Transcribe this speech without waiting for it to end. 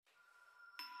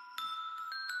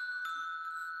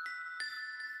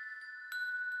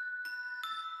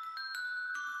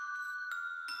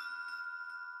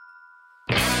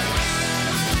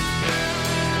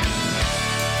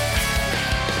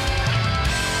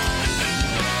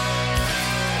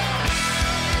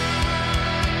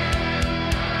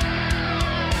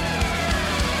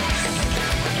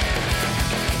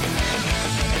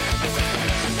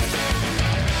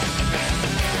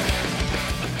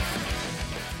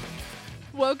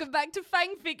Welcome back to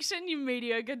Fang Fiction, you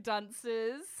mediocre dunces.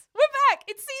 We're back!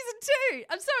 It's season 2!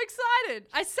 I'm so excited!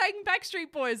 I sang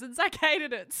Backstreet Boys and Zach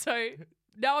hated it, so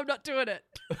now I'm not doing it.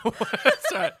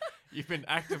 That's right. You've been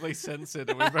actively censored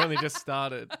and we've only just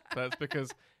started. That's because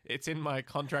it's in my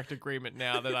contract agreement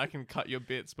now that I can cut your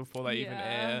bits before they even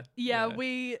air. Yeah,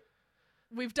 we've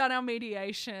done our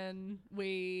mediation.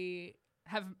 We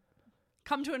have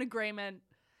come to an agreement.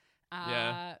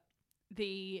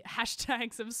 The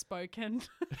hashtags have spoken.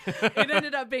 It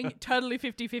ended up being totally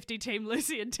 50-50 Team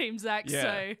Lucy and Team Zach. Yeah.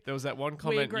 So there was that one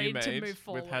comment you made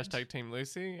with hashtag Team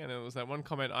Lucy, and there was that one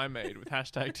comment I made with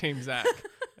hashtag Team Zach.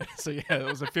 So yeah, it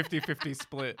was a 50-50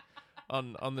 split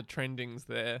on the trendings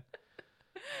there.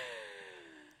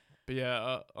 But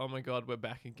yeah, oh my God, we're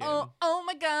back again. Oh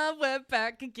my God, we're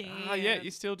back again. Oh yeah,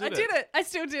 you still did it. I did it. I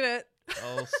still did it.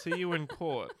 I'll see you in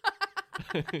court.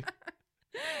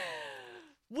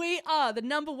 We are the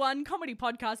 #1 comedy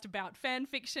podcast about fan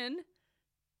fiction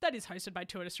that is hosted by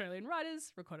 2 Australian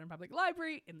writers, recorded in a public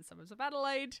library in the suburbs of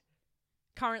Adelaide.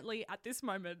 Currently, at this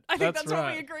moment. I think that's right.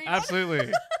 what we agreed on.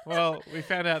 Absolutely. Well, we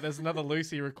found out there's another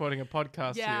Lucy recording a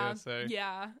podcast here. So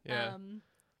Yeah.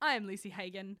 I am Lucy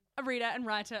Hagen, a reader and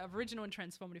writer of original and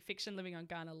transformative fiction living on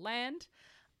Ghana land.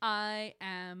 I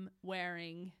am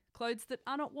wearing clothes that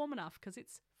are not warm enough because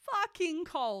it's fucking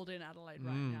cold in Adelaide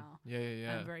right now.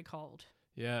 Yeah. I'm very cold.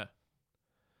 Yeah.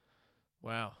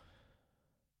 Wow.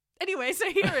 Anyway,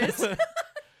 so here is.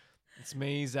 It's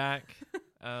me, Zach.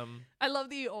 I love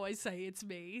that you always say it's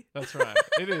me. That's right.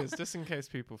 It is, just in case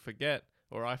people forget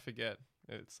or I forget.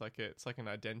 It's like an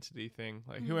identity thing.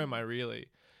 Like, who am I really?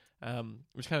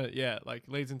 Which kind of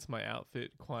leads into my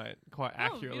outfit quite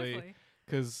accurately.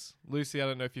 Because Lucy, I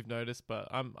don't know if you've noticed, but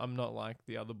I'm not like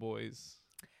the other boys.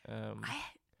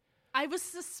 I was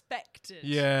suspected.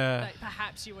 Yeah. That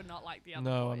perhaps you were not like the other boys.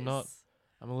 No, I'm not.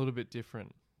 I'm a little bit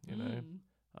different. You know,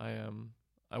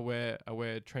 I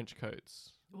wear trench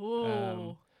coats.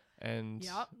 Ooh. And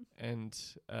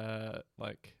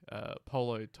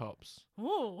polo tops.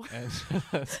 Ooh. And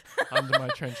under my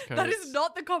trench coat. That is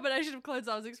not the combination of clothes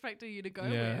I was expecting you to go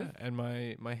with. Yeah, and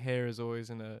my hair is always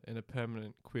in a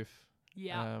permanent quiff.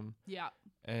 Yeah.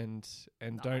 And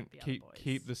Not don't like the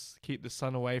keep the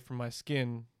sun away from my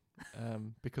skin.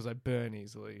 Because I burn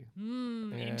easily.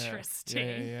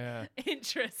 Interesting. Yeah.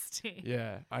 Interesting.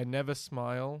 Yeah, I never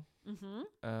smile.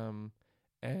 Mm-hmm.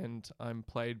 And I'm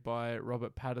played by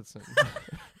Robert Pattinson.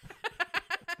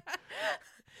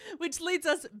 Which leads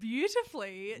us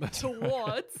beautifully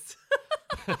towards...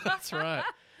 That's right.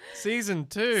 Season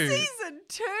 2. Season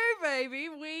 2, baby.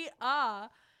 We are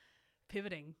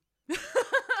pivoting.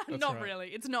 Not right. really.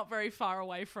 It's not very far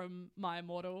away from My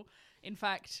Immortal. In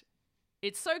fact...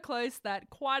 It's so close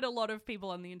that quite a lot of people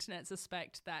on the internet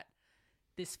suspect that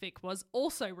this fic was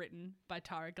also written by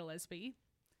Tara Gillespie.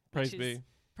 Praise be.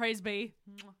 Praise be.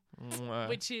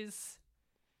 Which is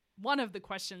one of the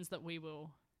questions that we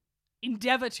will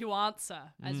endeavour to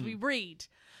answer as we read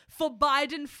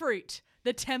Forbidden Fruit,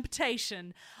 The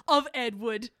Temptation of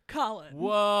Edward Cullen.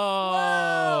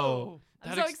 Whoa!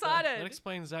 I'm so excited. That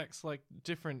explains Zach's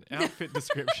different outfit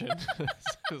description.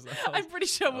 I'm pretty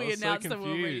sure we announced that we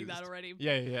were reading that already.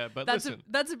 Yeah. But that's listen,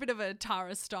 that's a bit of a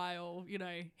Tara style. You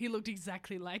know, he looked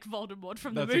exactly like Voldemort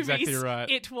from the that's movies. exactly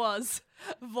right. It was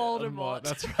Voldemort.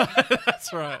 That's right.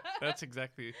 That's right.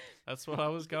 That's what I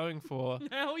was going for.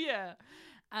 Hell yeah.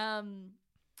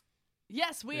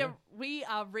 Yes, we are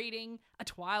reading a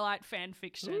Twilight fan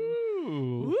fiction.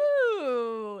 Ooh,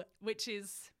 which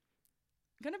is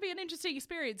going to be an interesting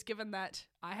experience given that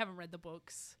I haven't read the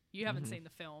books, you haven't seen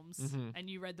the films, and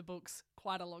you read the books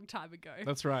quite a long time ago.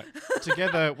 That's right.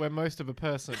 Together, we're most of a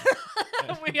person.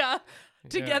 We are.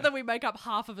 Together, we make up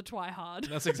half of a Twihard.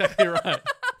 That's exactly right.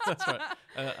 That's right.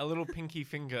 A little pinky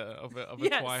finger of a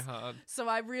Twihard. So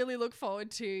I really look forward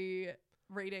to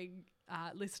reading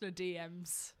listener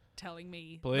DMs telling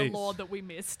me the lore that we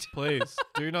missed. Please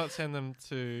do not send them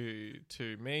to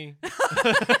me.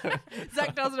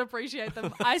 Zach doesn't appreciate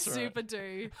them. I super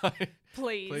do.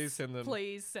 Please send them.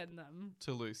 Please send them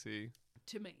to Lucy.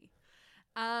 To me.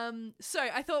 So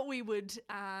I thought we would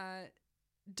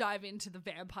dive into the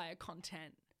vampire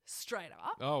content straight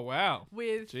up. Oh wow!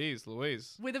 Jeez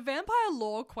Louise. With a vampire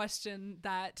lore question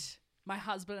that my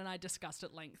husband and I discussed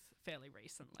at length fairly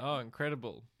recently. Oh,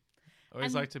 incredible. I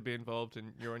always like to be involved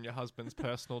in your and your husband's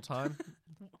personal time.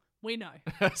 We know.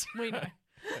 We know.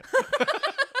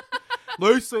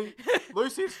 Lucy,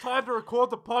 it's time to record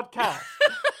the podcast.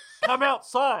 Come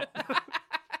outside.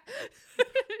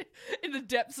 In the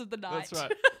depths of the night. That's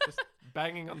right. Just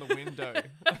banging on the window.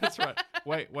 That's right.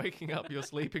 Waking up your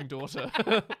sleeping daughter.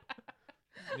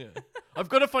 Yeah. I've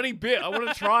got a funny bit. I want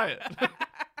to try it.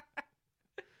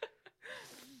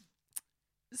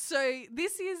 So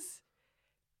this is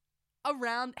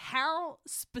around how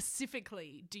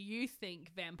specifically do you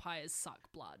think vampires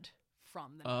suck blood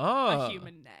from a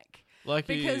human neck? Like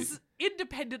because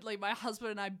independently, my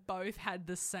husband and I both had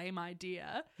the same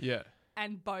idea. Yeah.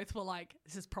 And both were like,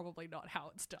 this is probably not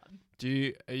how it's done.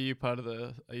 Are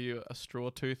you a straw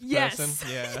tooth yes. person?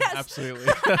 Yeah, yes.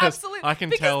 absolutely. Absolutely. I can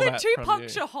because tell that they're two from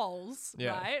puncture you. holes,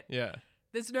 Yeah. right? Yeah.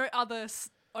 There's no other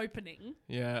opening.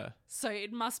 Yeah. So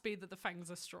it must be that the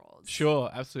fangs are straws. Sure,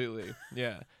 absolutely.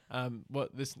 Yeah.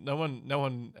 No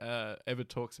one ever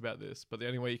talks about this, but the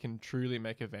only way you can truly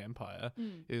make a vampire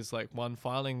is like one,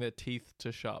 filing their teeth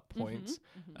to sharp points,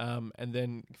 and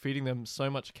then feeding them so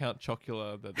much Count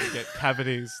Chocula that they get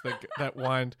cavities that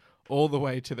wind all the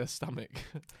way to their stomach.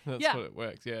 That's what it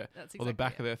works. Yeah. That's exactly or the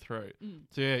back of their throat.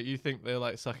 So yeah, you think they're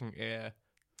like sucking air.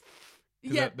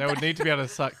 Yeah, they would need to be able to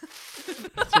suck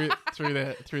through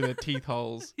their teeth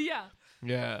holes. Yeah.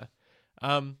 Yeah.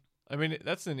 I mean,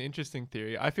 that's an interesting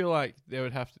theory. I feel like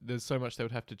there's so much they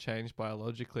would have to change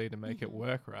biologically to make it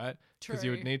work, right? Because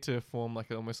you would need to form like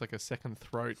almost like a second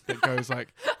throat that goes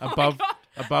like above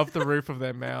the roof of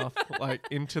their mouth, like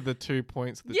into the 2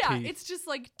 points of the teeth. Yeah, it's just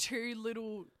like two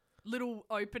little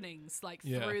openings like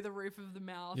through the roof of the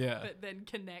mouth that then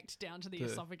connect down to the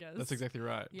esophagus. That's exactly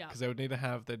right. Yeah. Because they'd need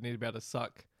to be able to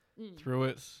suck through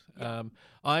it. Yeah.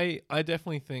 I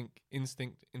definitely think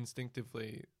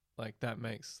instinctively like that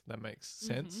makes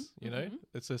sense, you know?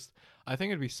 It's just I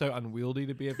think it'd be so unwieldy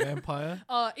to be a vampire.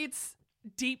 It's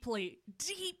deeply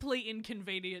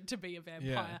inconvenient to be a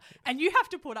vampire. And you have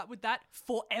to put up with that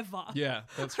forever. Yeah,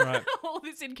 that's right. All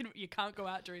this you can't go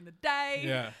out during the day.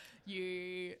 Yeah.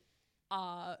 You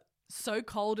are so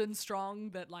cold and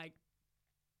strong that like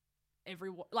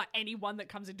anyone that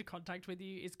comes into contact with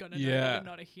you is going to know that you're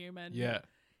not a human. Yeah.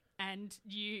 And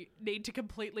you need to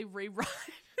completely rewrite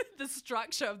the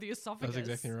structure of the esophagus. That's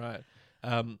exactly right.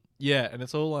 Yeah, and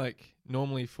it's all like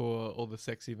normally for all the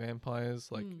sexy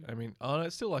vampires, like I mean,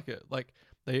 it's still like it. Like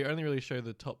they only really show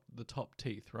the top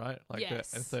teeth, right? Like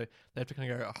and so they have to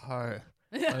kind of go, oh.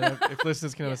 I don't know if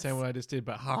listeners can understand what I just did,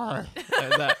 but like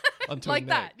that onto like a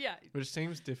that, neck, which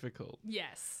seems difficult.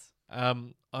 Yes.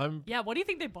 What do you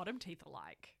think their bottom teeth are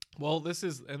like? Well, this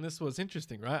was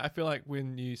interesting, right? I feel like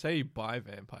when you say you buy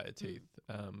vampire teeth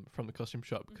from the costume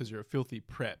shop because you're a filthy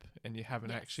prep and you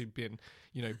haven't actually been,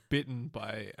 bitten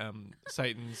by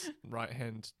Satan's right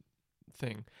hand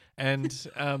thing, and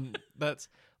that's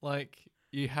like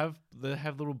they have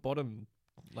little bottom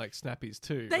like snappies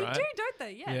too. They right? do, don't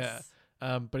they? Yes.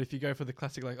 Yeah. But if you go for the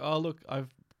classic, like, oh look, I've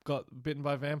got bitten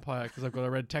by a vampire because I've got a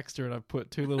red texture and I've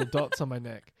put 2 little dots on my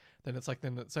neck. Then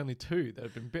it's only 2 that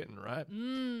have been bitten, right?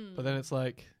 But then it's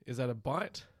like, is that a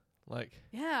bite? Like,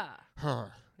 yeah.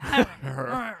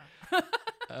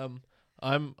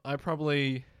 I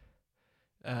probably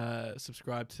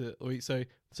subscribe to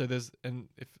so there's and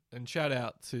shout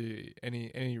out to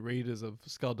any readers of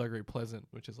Skullduggery Pleasant,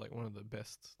 which is like one of the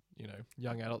best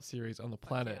young adult series on the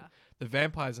planet. Yeah. The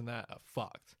vampires in that are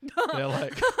fucked.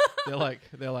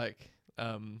 they're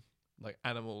like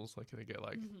animals, like they get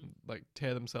like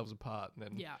tear themselves apart and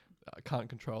then can't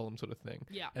control them, sort of thing.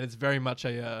 Yeah, and it's very much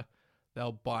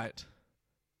they'll bite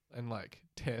and like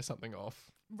tear something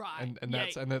off, right? And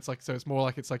that's like, so it's more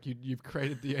like it's like you've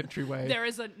created the entryway. There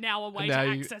is now a way to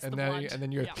access the blood, and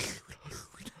then you.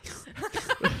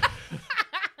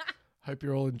 Hope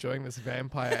you're all enjoying this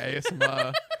vampire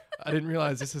ASMR. I didn't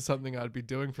realize this is something I'd be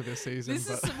doing for this season. This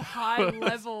is some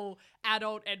high-level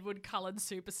adult Edward Cullen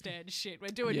superstand shit. We're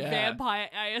doing vampire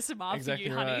ASMR exactly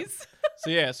for you, honeys.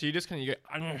 Right. So you just kind of go,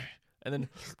 and then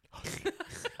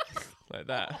like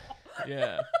that.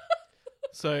 Yeah.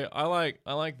 So I like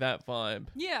that vibe.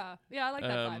 Yeah, I like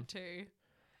that vibe too.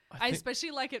 I especially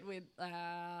like it with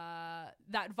that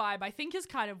vibe. I think is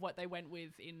kind of what they went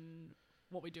with in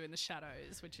What We Do in the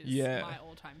Shadows, which is my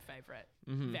all-time favorite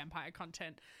vampire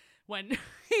content. When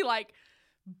he like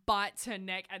bites her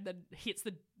neck and then hits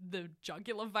the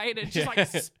jugular vein and just like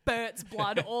spurts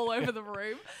blood all over the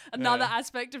room. Another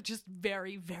aspect of just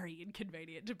very, very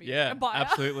inconvenient to be a vampire.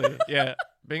 Absolutely. Yeah.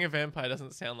 Being a vampire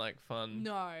doesn't sound like fun.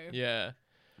 No. Yeah.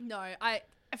 No,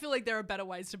 I feel like there are better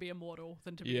ways to be immortal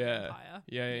than to be a vampire.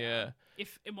 Yeah.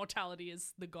 If immortality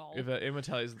is the goal. If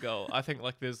immortality is the goal, I think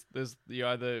like there's you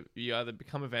either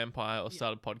become a vampire or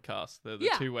start a podcast. They're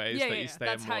the 2 ways that you stay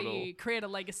That's immortal. how you create a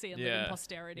legacy and live in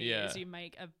posterity. Is you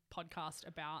make a podcast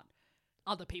about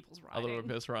other people's writing. Other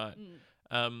people's right.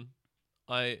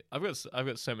 I've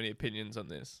got so many opinions on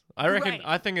this. I reckon. Great.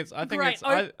 I think it's. I'm Open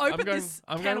going. this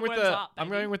I'm can going of with worms the. up, I'm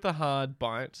baby. going with the hard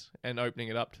bite and opening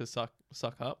it up to suck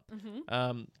up.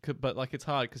 But like it's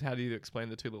hard because how do you explain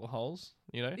the two little holes?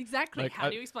 You know. Exactly. Like, How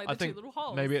do you explain the two little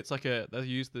holes? Maybe it's like they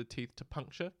use the teeth to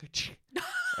puncture.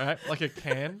 Right, like a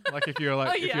can. Like if you're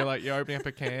like you're opening up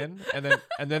a can and then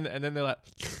they're like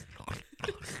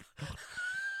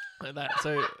like that.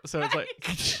 So it's like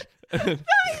that is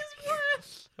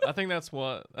worse. I think that's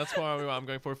why I'm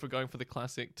going for. If we're going for the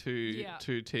classic two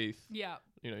teeth, Yeah.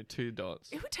 you know, 2 dots.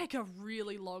 It would take a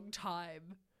really long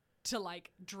time to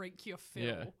like drink your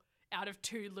fill out of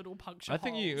 2 little puncture I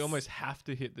think holes. you almost have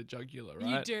to hit the jugular,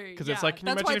 right? You do, because it's like, can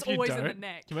you That's why imagine it's if you always don't? in the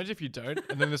neck. Can you imagine if you don't?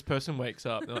 And then this person wakes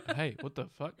up, and they're like, "Hey, what the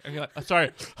fuck?" And you're like, oh,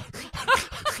 "Sorry,"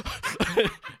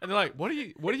 and they're like, "What are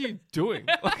you doing?"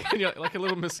 Like, and you're like a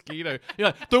little mosquito. You're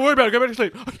like, "Don't worry about it. Go back to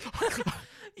sleep."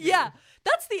 Yeah.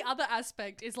 That's the other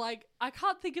aspect is like, I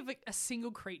can't think of a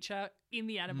single creature in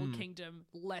the animal kingdom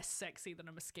less sexy than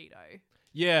a mosquito.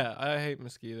 Yeah, I hate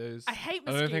mosquitoes. I hate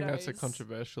I mosquitoes. don't think that's a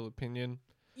controversial opinion.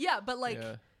 Yeah, but like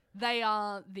they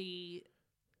are the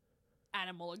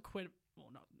animal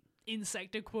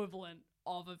insect equivalent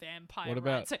of a vampire. What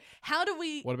about? Right? So how do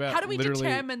we literally-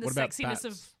 determine the what about sexiness bats?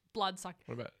 of bloodsucker?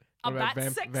 What about Are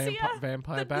bats sexier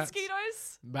vampire than bats?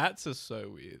 mosquitoes? Bats are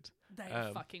so weird. They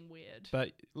are fucking weird.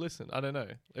 But listen, I don't know.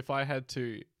 If I had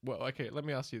to, well, okay, let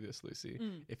me ask you this, Lucy.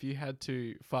 If you had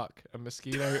to fuck a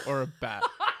mosquito or a bat,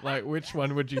 like which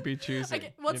one would you be choosing?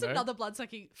 Okay, what's another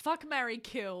bloodsucking? Fuck, marry,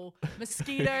 kill.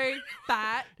 Mosquito,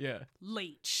 bat,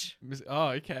 leech. Oh,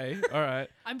 okay. All right.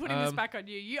 I'm putting this back on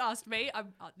you. You asked me.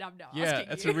 I'm now yeah,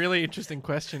 asking it's you. a really interesting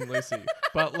question, Lucy.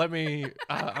 But let me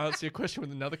answer your question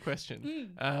with another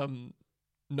question.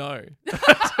 No.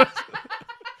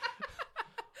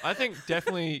 I think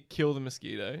definitely kill the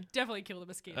mosquito. Definitely kill the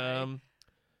mosquito.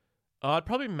 I'd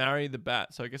probably marry the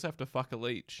bat, so I guess I have to fuck a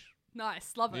leach.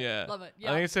 Nice, love it. Yeah, love it.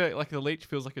 Yeah, I think it's like the leech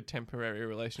feels like a temporary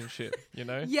relationship. You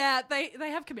know. Yeah, they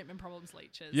have commitment problems.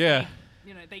 Leeches. Yeah.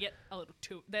 They get a little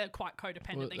too. They're quite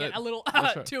codependent. Well, they get a little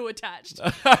right. too attached.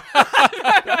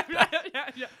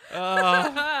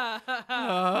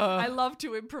 I love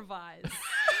to improvise.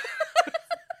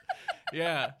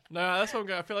 Yeah, no, that's what I'm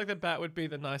going. I feel like the bat would be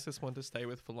the nicest one to stay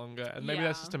with for longer, and maybe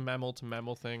that's just a mammal to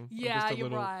mammal thing. Yeah, just a you're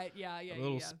little, right. Yeah, a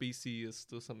little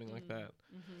speciesist or something like that.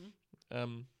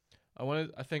 Mm-hmm.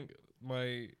 I think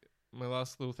my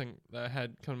last little thing that I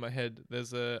had come in my head.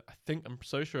 I'm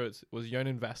so sure it was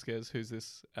Yonan Vasquez, who's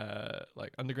this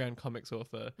like underground comics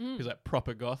author who's like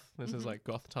proper goth. This is like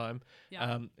goth time.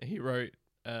 Yeah. He wrote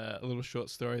a little short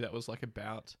story that was like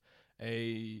about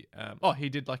he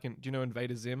did like do you know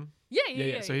Invader Zim?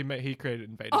 Yeah. So he created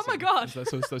Invader Zim. Oh my god. That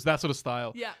sort of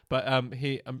style. Yeah. But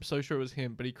I'm so sure it was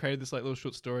him, but he created this like little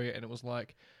short story, and it was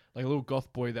like a little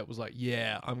goth boy that was like,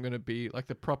 yeah, I'm gonna be like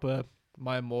the proper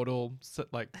My Immortal, you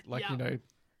know,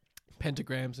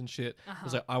 pentagrams and shit. I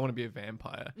was like, I want to be a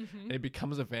vampire. And he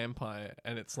becomes a vampire,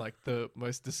 and it's like the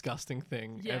most disgusting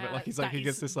thing ever. Like he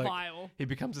gets this like vile. he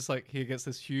becomes this like he gets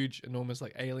this huge, enormous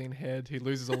like alien head. He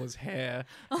loses all his hair,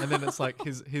 and then it's like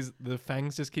the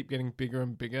fangs just keep getting bigger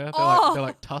and bigger. They're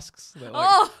like tusks. They're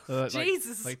like,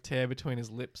 Jesus! Like tear between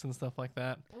his lips and stuff like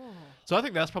that. So I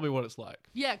think that's probably what it's like.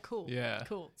 Yeah, cool. Yeah,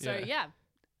 cool. So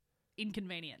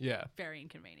inconvenient. Yeah, very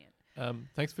inconvenient.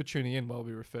 Thanks for tuning in while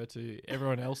we refer to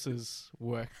everyone else's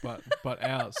work but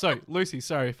ours. So, Lucy,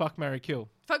 sorry, fuck, marry, kill.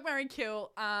 Fuck, marry, kill.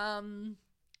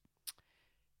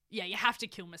 Yeah, you have to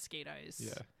kill mosquitoes.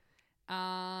 Yeah.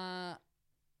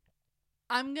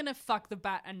 I'm going to fuck the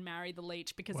bat and marry the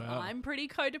leech because I'm pretty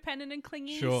codependent and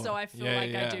clingy. Sure. So I feel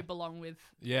I do belong with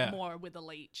more with a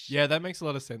leech. Yeah, that makes a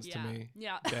lot of sense to me.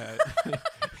 Yeah.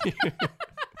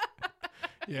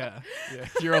 Yeah.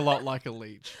 You're a lot like a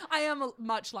leech. I am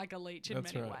much like a leech in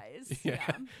many ways.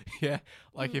 Yeah.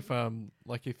 Like if someone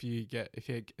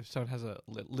has a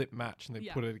lit match and they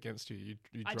put it against you,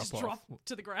 you I drop just off. drop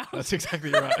to the ground. That's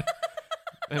exactly right.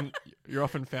 And you're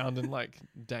often found in like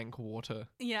dank water.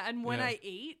 Yeah, and when I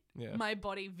eat, my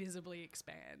body visibly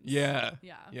expands. Yeah.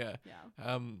 Yeah.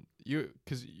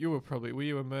 Were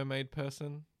you a mermaid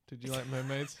person? Did you like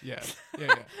mermaids? Yeah.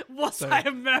 Was I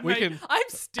a mermaid? I'm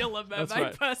still a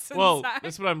mermaid person. Well, Zach.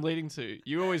 that's what I'm leading to.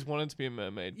 You always wanted to be a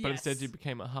mermaid, but instead you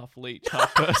became a half leech,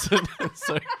 half person.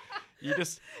 So you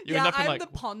end up in I'm the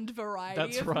pond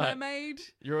variety of mermaid.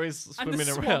 You're always swimming I'm the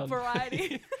swamp around.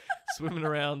 variety. Swimming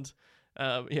around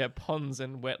ponds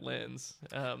and wetlands.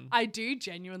 I do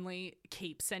genuinely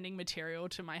keep sending material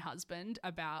to my husband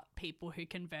about people who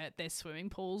convert their swimming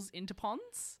pools into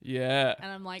ponds. Yeah. And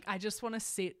I'm like, I just want to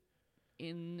sit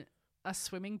in a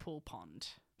swimming pool pond.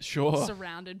 Sure.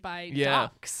 surrounded by Yeah.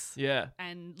 ducks Yeah.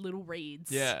 and little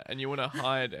reeds. Yeah. And you want to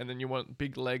hide, and then you want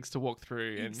big legs to walk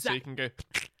through, and so you can go.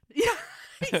 Yeah,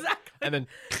 exactly. And then.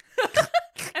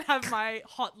 And have my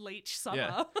hot leech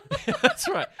summer. Yeah. That's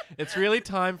right. It's really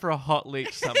time for a hot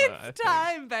leech summer. It's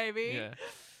time, baby. Yeah.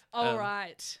 All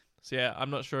right. So yeah, I'm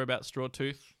not sure about straw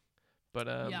tooth, but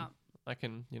Yeah. I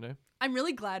can, I'm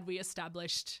really glad we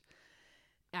established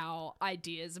our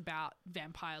ideas about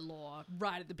vampire lore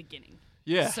right at the beginning.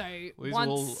 Yeah. So These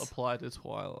all apply to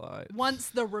Twilight. once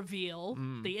the reveal,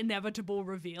 the inevitable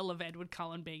reveal of Edward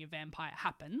Cullen being a vampire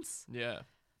happens, Yeah.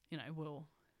 we'll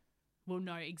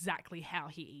know exactly how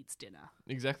he eats dinner.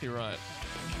 Exactly right.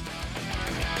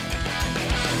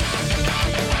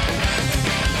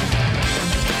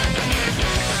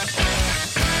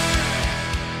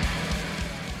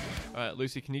 All right,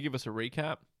 Lucy, can you give us a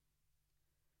recap?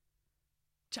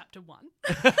 Chapter 1.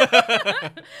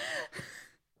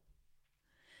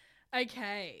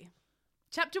 Okay.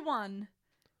 Chapter 1,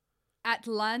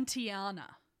 Atlantiana.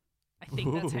 I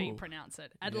think that's how you Ooh. pronounce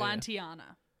it.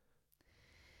 Atlantiana.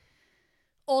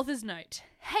 Author's note.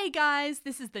 Hey guys,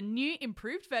 this is the new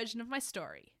improved version of my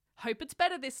story. Hope it's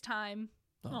better this time.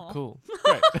 Oh, Aw. cool.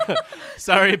 Great.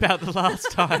 Sorry about the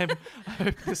last time. I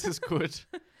hope this is good.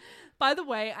 By the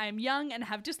way, I am young and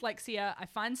have dyslexia. I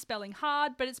find spelling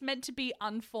hard, but it's meant to be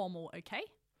unformal, okay?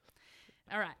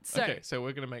 All right, so... Okay, so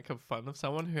we're going to make fun of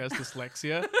someone who has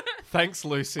dyslexia. Thanks,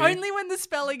 Lucy. Only when the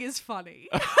spelling is funny.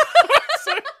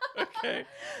 Okay.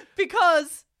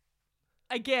 Because,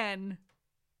 again,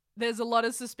 there's a lot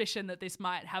of suspicion that this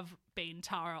might have been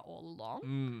Tara all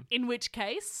along. In which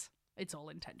case, it's all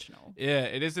intentional. Yeah,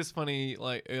 it is this funny,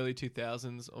 like, early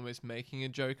 2000s, almost making a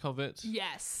joke of it.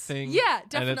 Yes. Thing. Yeah,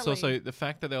 definitely. And it's also the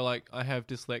fact that they're like, I have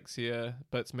dyslexia,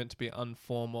 but it's meant to be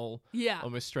informal. Yeah.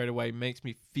 Almost straight away makes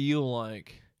me feel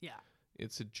like Yeah.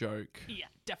 it's a joke. Yeah,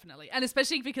 definitely. And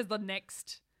especially because the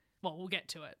next... Well, we'll get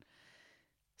to it.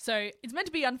 So, it's meant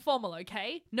to be informal,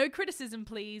 okay? No criticism,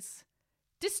 please.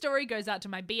 This story goes out to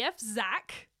my BF,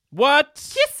 Zach. What?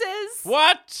 Kisses!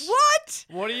 What? What?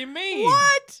 What do you mean?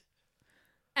 What?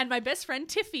 And my best friend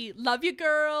Tiffy. Love you,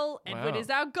 girl. Edward Wow. is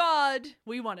our god.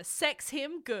 We want to sex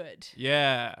him good.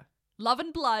 Yeah. Love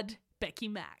and blood, Becky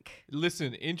Mack.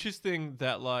 Listen, interesting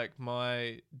that, like,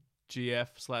 my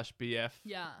GF/BF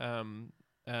Yeah.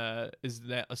 is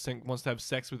that wants to have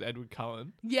sex with Edward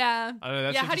Cullen. Yeah. I don't know,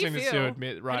 that's Yeah, how do you interesting to feel?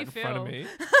 admit right in do you front of feel? me.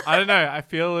 I don't know. I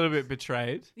feel a little bit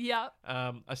betrayed. Yeah.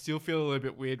 I still feel a little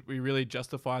bit weird. We really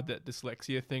justified that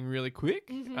dyslexia thing really quick.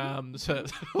 So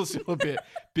it's also a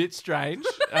bit strange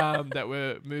that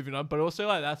we're moving on. But also,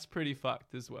 like, that's pretty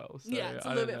fucked as well. So, Yeah, it's a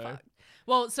I little don't bit know. fucked.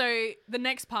 Well, so the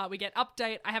next part, we get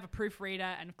update. I have a proofreader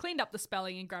and have cleaned up the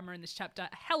spelling and grammar in this chapter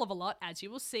a hell of a lot, as you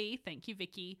will see. Thank you,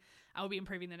 Vicky. I will be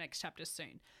improving the next chapter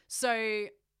soon. So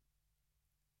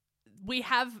we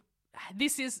have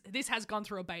this has gone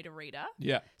through a beta reader.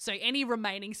 Yeah, So any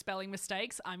remaining spelling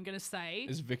mistakes, I'm gonna say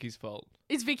it's Vicky's fault.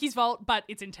 is Vicky's fault, but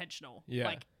it's intentional. Yeah.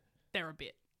 Like they're a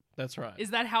bit. That's right.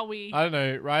 Is that how we I don't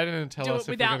know. Write in and tell do us it if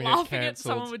we're without going to get laughing at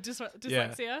cancelled. someone with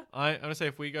dyslexia? I'm gonna say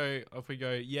if we go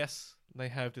yes, they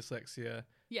have dyslexia.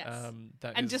 Yes.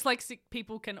 That And is- dyslexic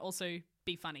people can also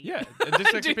be funny. yeah, and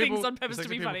dyslexic do people, things on purpose to dyslexic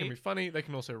be people funny. can be funny. They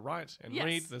can also write and Yes,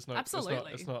 read. There's no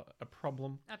absolutely. It's not a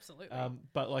problem. Absolutely.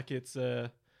 But like it's I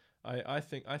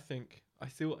think I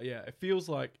feel it feels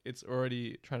like it's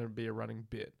already trying to be a running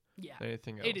bit. Yeah. Than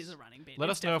anything else. It is a running bit. Let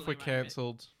It's us know if we're definitely a running bit.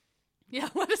 cancelled. Yeah,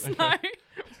 let us Okay.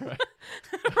 know. Right.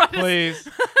 Write us- Please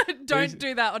Don't please.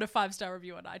 do that on a 5-star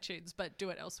review on iTunes, but do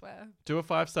it elsewhere. do a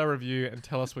 5-star review and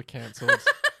tell us we're cancelled.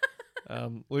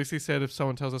 Lucy said if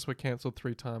someone tells us we're cancelled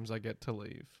 3 times, I get to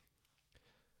leave.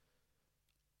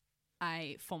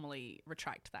 I formally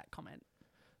retract that comment.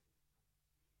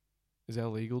 Is our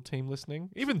legal team listening?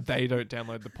 Even they don't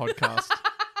download the podcast.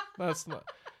 That's not.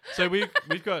 So we've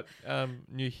got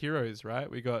new heroes, right?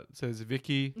 We got there's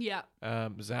Vicky, Yeah.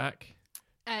 Zach,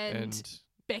 And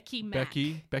Becky Mack.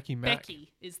 Becky Mack,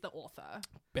 Becky is the author.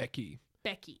 Becky,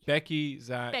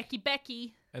 Zach,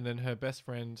 Becky. and then her best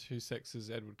friend who sexes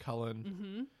Edward Cullen,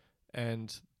 Mm-hmm.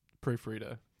 and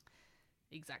proofreader.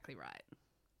 Exactly right.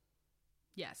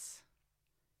 Yes.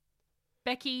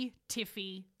 Becky,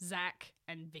 Tiffy, Zach,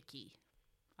 and Vicky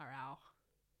are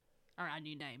our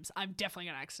new names. I'm definitely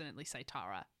going to accidentally say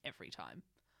Tara every time.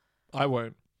 I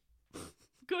won't.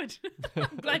 Good.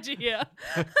 I'm glad you're here.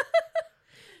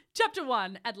 Chapter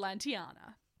 1,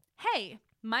 Atlantiana. Hey,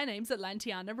 my name's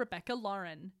Atlantiana Rebecca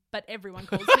Lauren, but everyone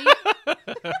calls me...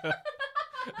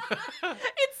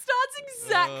 It starts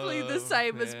exactly the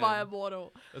same as man. My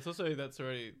Immortal. That's already it's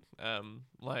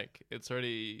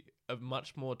already a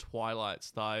much more Twilight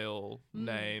style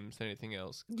names than anything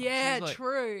else. Yeah, She's, like,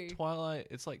 true. Twilight,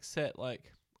 it's like set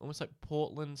like almost like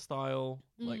Portland style,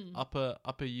 like upper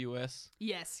US.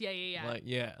 Yes, yeah. Like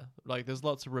like there's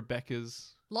lots of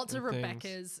Rebeccas. Lots of and things.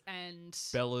 Rebeccas and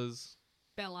Bellas.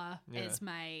 Bella, Yeah.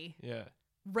 Esme, Yeah.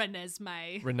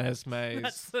 Renesmee.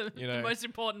 That's the most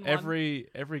important one.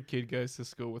 Every kid goes to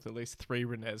school with at least 3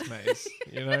 Renesmees,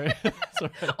 you know?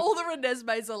 All the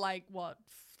Renesmees are like, what,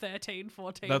 13,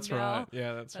 14 That's now? right.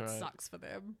 Yeah, that's right. That sucks for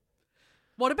them.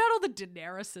 What about all the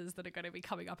Daenerys's that are going to be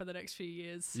coming up in the next few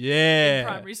years? Yeah. In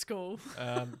primary school.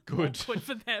 Good. Good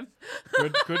for them.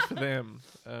 good for them.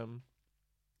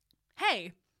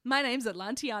 Hey, my name's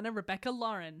Atlantiana Rebecca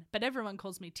Lauren, but everyone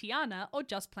calls me Tiana or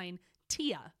just plain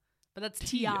Tia. But that's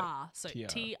Tia. So Tiaa.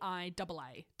 Tia.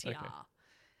 Okay.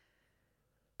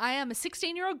 I am a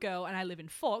 16-year-old girl and I live in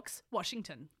Forks,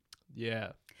 Washington. Yeah.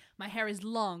 My hair is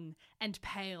long and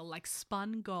pale like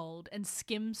spun gold and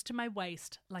skims to my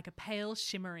waist like a pale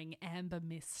shimmering amber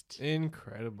mist.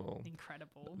 Incredible.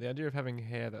 The idea of having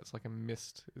hair that's like a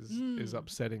mist is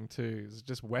upsetting too. Is it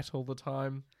just wet all the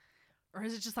time? Or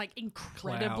is it just like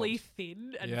incredibly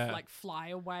thin and like fly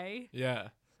away? Yeah.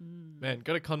 Man,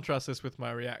 got to contrast this with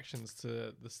my reactions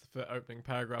to the opening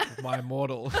paragraph of My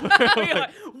Immortal. You're like,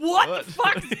 what the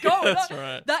fuck's going on?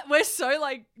 Right. That we're so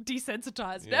like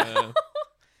desensitized now.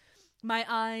 My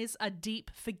eyes are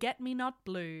deep forget-me-not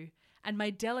blue, and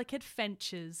my delicate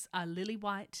fences are lily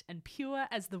white and pure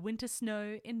as the winter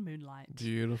snow in moonlight.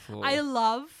 Beautiful. I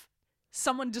love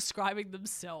someone describing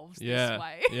themselves this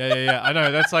way. Yeah. I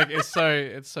know. That's like it's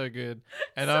so good.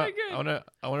 And so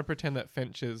I want to pretend that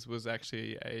Fenches was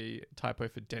actually a typo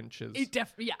for dentures.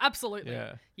 Yeah, absolutely.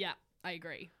 Yeah. Yeah, I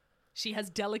agree. She has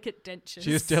delicate dentures.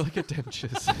 She has delicate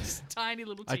dentures. Tiny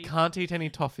little teeth. I can't eat any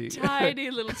toffee. Tiny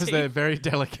little teeth. Because they're very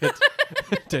delicate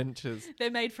dentures.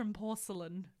 They're made from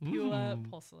porcelain. Pure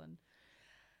porcelain.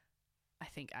 I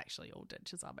think actually all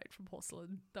dentures are made from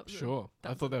porcelain. I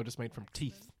thought they were just made from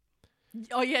teeth.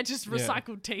 Oh yeah, just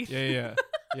recycled teeth. Yeah.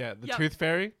 The tooth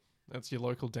fairy, that's your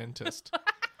local dentist.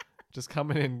 Just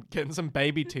coming in, getting some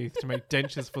baby teeth to make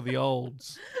dentures for the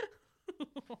olds.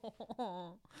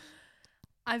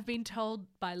 I've been told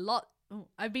by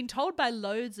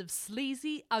loads of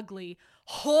sleazy, ugly,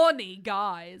 horny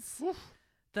guys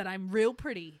that I'm real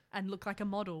pretty and look like a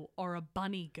model or a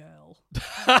bunny girl.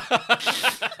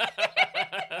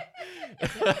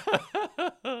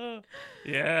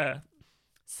 Yeah.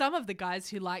 Some of the guys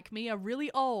who like me are really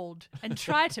old and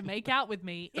try to make out with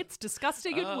me. It's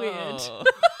disgusting and weird.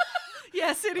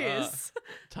 Yes, it is.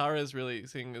 Tara's really,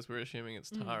 seeing as we're assuming it's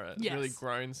Tara, it's really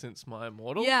grown since My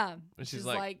Immortal. Yeah. And she's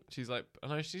like, I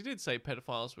know she did say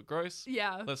pedophiles were gross.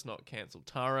 Yeah. Let's not cancel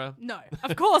Tara. No,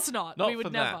 of course not. Not we would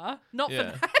for never. that. Not for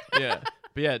that. Yeah.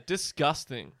 But yeah,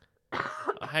 disgusting.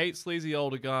 I hate sleazy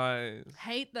older guys.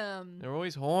 Hate them. They're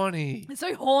always horny. They're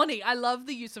so horny. I love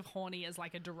the use of horny as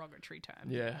like a derogatory term.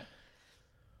 Yeah.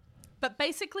 But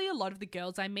basically a lot of the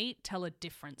girls I meet tell a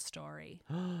different story.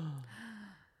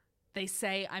 They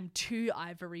say I'm too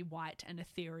ivory white and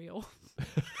ethereal.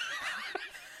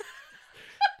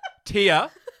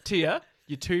 Tia,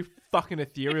 you're too fucking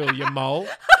ethereal, you mole.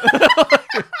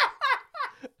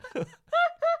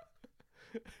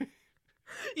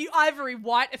 You ivory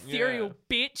white ethereal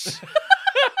bitch.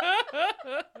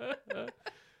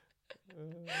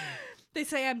 They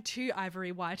say I'm too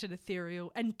ivory white and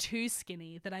ethereal and too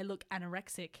skinny that I look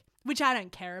anorexic, which I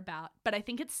don't care about, but I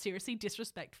think it's seriously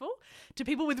disrespectful to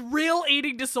people with real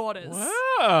eating disorders.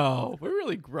 Wow, we're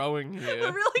really growing here.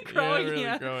 We're really growing here.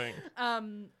 here. Growing.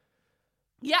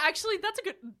 Yeah, actually, that's a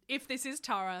good... If this is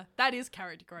Tara, that is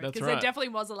character growth. Because there definitely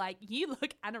was a like, you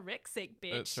look anorexic,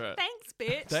 bitch. That's right. Thanks,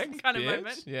 bitch. Thanks, kind bitch. of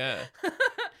moment. Yeah.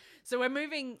 So we're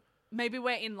moving... Maybe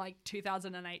we're in like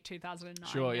 2008,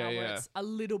 2009 sure, now, yeah, where yeah. it's a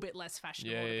little bit less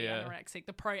fashionable to be yeah. anorexic.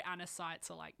 The pro-ana sites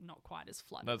are like not quite as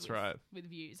flooded That's right. with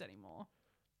views anymore.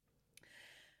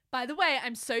 By the way,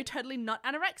 I'm so totally not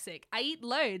anorexic. I eat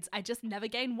loads. I just never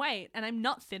gain weight. And I'm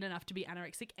not thin enough to be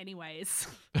anorexic anyways.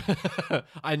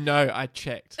 I know. I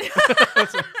checked.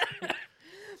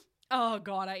 Oh,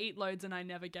 God. I eat loads and I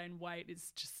never gain weight.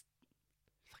 It's just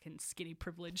fucking skinny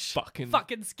privilege. Fucking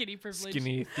skinny privilege.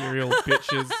 Skinny ethereal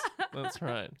bitches. That's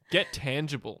right. Get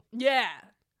tangible. Yeah.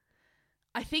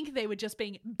 I think they were just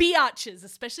being biatches,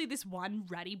 especially this one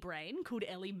ratty brain called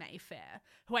Ellie Mayfair,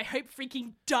 who I hope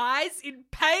freaking dies in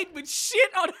pain with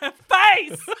shit on her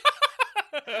face.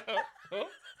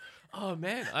 Oh,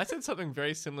 man. I said something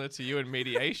very similar to you in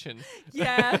mediation.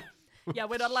 Yeah. Yeah,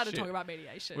 we're not allowed to talk about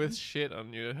mediation. With shit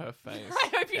on her face.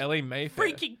 I hope you Ellie Mayfair.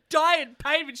 freaking die in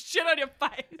pain with shit on your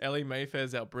face. Ellie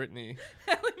Mayfair's our Britney.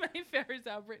 Ellie Mayfair is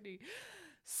our Britney.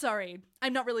 Sorry,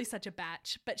 I'm not really such a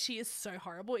batch, but she is so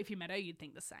horrible. If you met her, you'd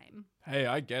think the same. Hey,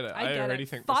 I get it. I get already it.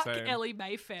 think fuck the same. Ellie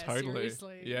Mayfair, Totally.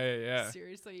 seriously. Yeah.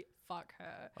 Seriously, fuck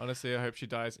her. Honestly, I hope she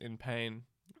dies in pain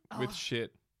with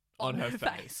shit on her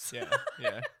face.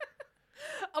 Yeah.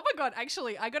 Oh my God,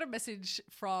 actually, I got a message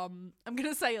from, I'm going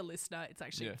to say a listener. It's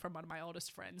actually from one of my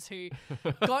oldest friends who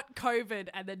got COVID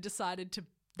and then decided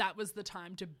that was the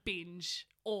time to binge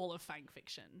all of fan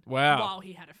fiction. Wow. While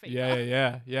he had a fever.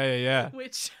 Yeah.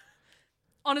 Which,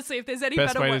 honestly, if there's any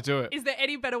Best better way to do it. Is there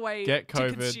any better way Get to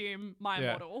COVID. consume my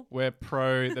model? We're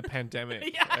pro the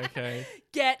pandemic. Okay.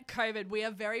 Get COVID. We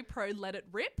are very pro let it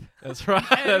rip. That's right.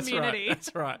 Immunity.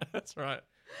 That's right.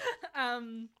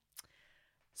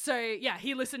 So yeah,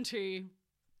 he listened to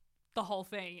the whole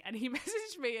thing and he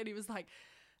messaged me and he was like,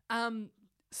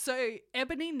 so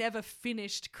Ebony never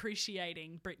finished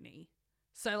cruciating Brittany.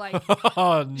 So like,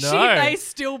 oh no, she may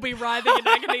still be writhing in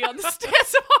agony on the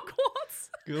stairs of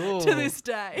Hogwarts to this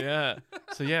day. Yeah.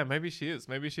 So yeah, maybe she is.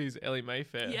 Maybe she's Ellie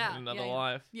Mayfair in another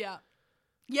life. Yeah.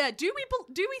 Yeah. Do we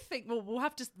think? Well, we'll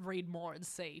have to read more and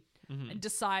see and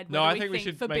decide. No, whether I think we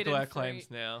should make all our fruit,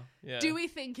 claims now. Yeah. Do we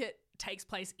think it takes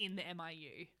place in the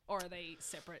MIU or are they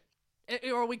separate?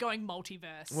 Or are we going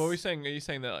multiverse? What are we saying? Are you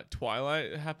saying that like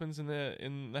Twilight happens in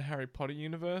the Harry Potter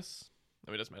universe? I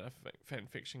mean, it doesn't matter. Fan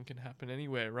fiction can happen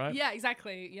anywhere, right? Yeah,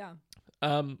 exactly. Yeah.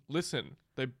 Listen,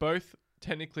 they both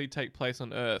technically take place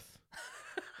on Earth.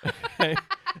 Okay?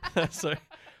 So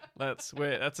that's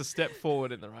a step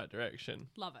forward in the right direction.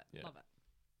 Love it. Yeah. Love it.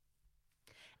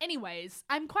 Anyways,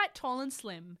 I'm quite tall and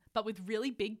slim, but with really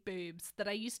big boobs that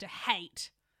I used to hate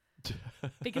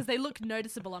because they look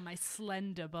noticeable on my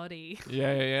slender body.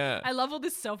 Yeah. I love all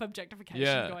this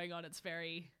self-objectification going on.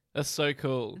 That's so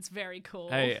cool. It's very cool.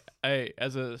 Hey,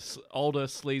 as a older,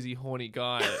 sleazy, horny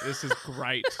guy, this is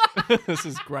great. This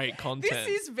is great content.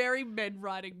 This is very men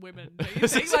writing women. Do you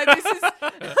think? Like, this is...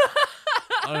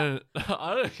 I don't.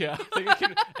 Yeah, I think it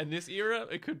could, in this era,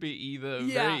 it could be either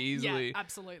very easily. Yeah,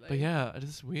 absolutely. But yeah, it's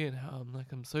just weird how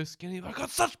I'm so skinny, but I got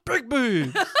such big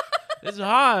boobs. It's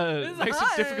hard. It makes it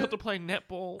difficult to play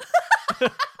netball.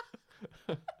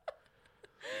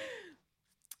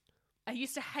 I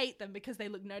used to hate them because they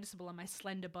look noticeable on my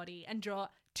slender body and draw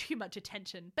too much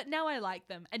attention. But now I like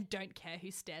them and don't care who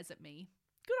stares at me.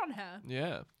 Good on her.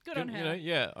 Yeah. Good on her.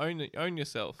 Own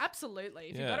yourself. Absolutely.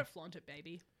 If you got it, flaunt it,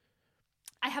 baby.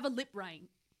 I have a lip ring.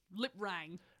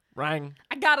 Rang.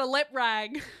 I got a lip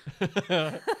ring.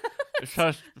 It's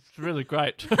really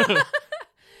great.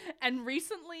 And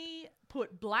recently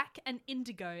put black and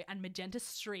indigo and magenta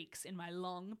streaks in my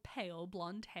long, pale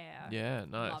blonde hair. Yeah,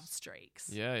 nice. Love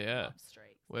streaks. Yeah. Love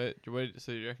streaks. Where,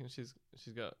 so you reckon she's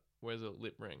got, where's a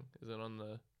lip ring? Is it on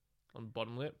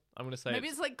bottom lip? I'm going to say maybe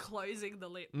it's like closing the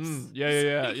lips.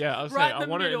 Yeah. I was right saying I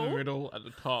want middle. it in the middle at the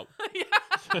top. Yeah.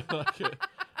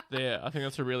 I think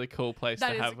that's a really cool place to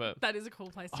have it. That is a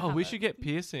cool place to have it. Oh, we should get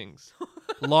piercings.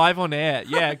 Live on air.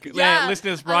 Yeah,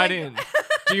 listeners, write in.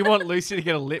 Do you want Lucy to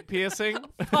get a lip piercing?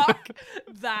 Fuck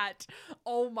that.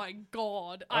 Oh my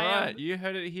God. All right, you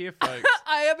heard it here, folks.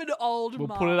 I am an old We'll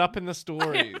mom. put it up in the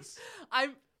stories. I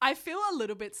feel a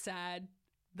little bit sad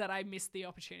that I missed the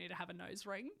opportunity to have a nose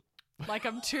ring. Like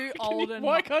I'm too old and...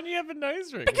 Why can't you have a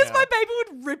nose ring? Because now? my baby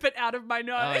would rip it out of my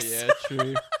nose. Oh, yeah,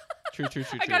 true. True.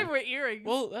 I can't even wear earrings.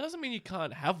 Well, that doesn't mean you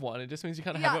can't have one. It just means you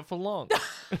can't have it for long.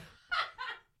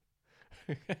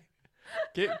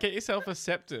 Get yourself a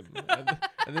septum, and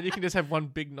then you can just have one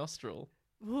big nostril.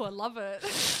 Ooh, I love it.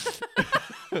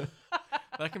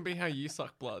 That can be how you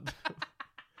suck blood.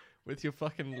 With your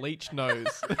fucking leech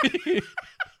nose.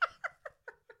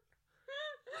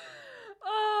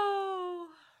 Oh.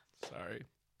 Sorry.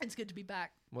 It's good to be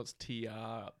back. What's TR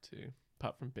up to?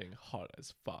 Apart from being hot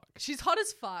as fuck. She's hot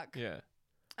as fuck. Yeah.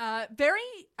 Very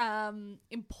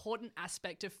important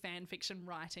aspect of fan fiction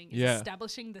writing is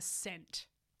establishing the scent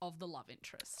of the love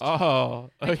interest. Oh,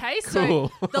 okay.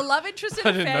 Cool. So the love interest in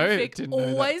a fanfic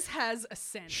always has a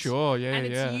scent. Sure, yeah, and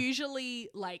it's usually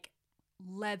like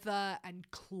leather and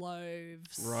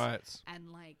cloves. Right.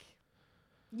 And like,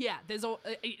 yeah,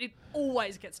 it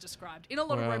always gets described in a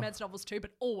lot of romance novels too,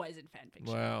 but always in fan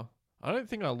fiction. Wow. I don't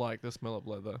think I like the smell of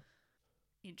leather.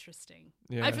 Interesting.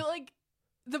 Yeah. I feel like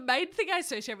the main thing I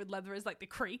associate with leather is like the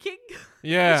creaking.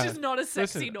 Yeah. Which is not a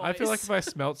sexy noise. I feel like if I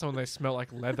smelled someone, they smell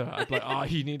like leather, I'd be like, oh,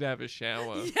 you need to have a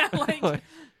shower. Yeah, like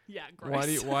yeah,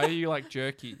 gross. Why do you like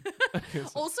jerky?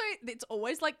 Also, it's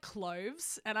always like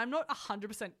cloves, and I'm not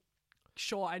 100%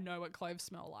 sure I know what cloves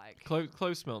smell like.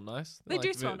 Cloves smell nice. They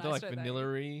do smell nice, they're like don't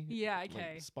vanilla-y. Yeah,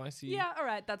 okay. Like spicy. Yeah, all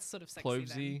right. That's sort of sexy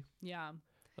clovesy. Then.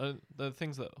 Yeah. The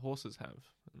things that horses have.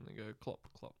 And they go clop,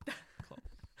 clop, clop.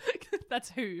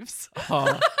 That's hooves.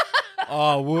 Oh,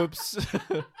 Oh, whoops.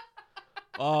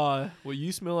 Oh, well,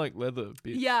 you smell like leather,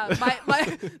 bitch. Yeah,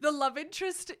 the love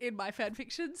interest in my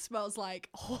fanfiction smells like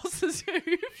horses'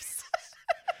 hooves.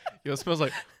 Yours smells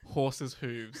like horses'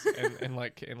 hooves and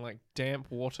like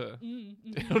damp water. No,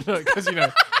 because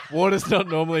water's not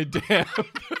normally damp.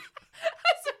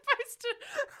 As opposed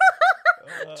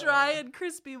to dry and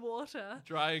crispy water.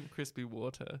 Dry and crispy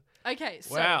water. Okay,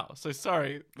 so wow. So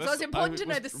sorry. So it's important to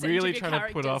know the scent really of your trying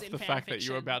to put off characters the in fact that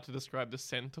you were fanfiction. about to describe the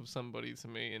scent of somebody to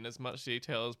me in as much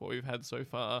detail as what we've had so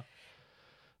far.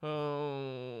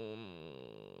 Oh.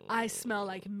 I smell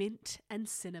like mint and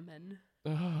cinnamon.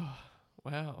 Oh,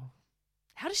 wow.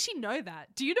 How does she know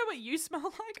that? Do you know what you smell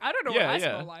like? I don't know what I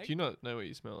smell like. Do you not know what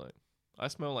you smell like? I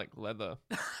smell like leather.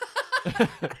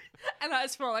 And I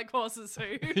smell like horses'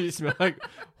 hooves. You smell like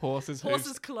horses'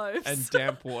 hooves cloves. and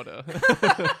damp water.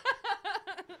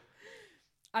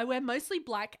 I wear mostly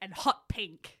black and hot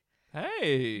pink.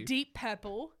 Hey. Deep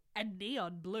purple and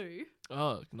neon blue.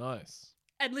 Oh, nice.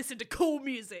 And listen to cool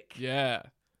music. Yeah.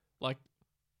 Like,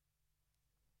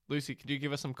 Lucy, could you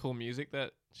give us some cool music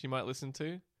that she might listen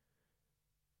to?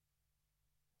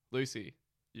 Lucy,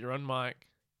 you're on mic.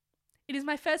 It is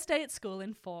my first day at school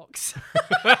in Forks.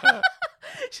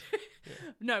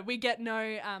 No, we get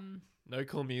no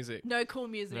cool music. No cool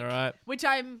music. All right. Which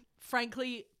I'm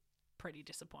frankly pretty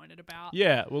disappointed about.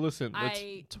 Yeah, well listen, I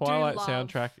the Twilight do love-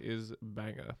 soundtrack is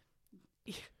banger.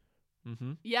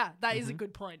 Mm-hmm. Yeah, that is a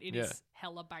good point. It Yeah. is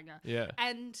hella banger. Yeah.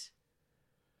 And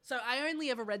so I only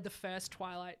ever read the first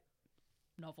Twilight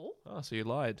novel. Oh, so you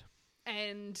lied.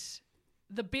 And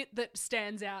the bit that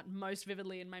stands out most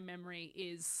vividly in my memory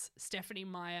is Stephanie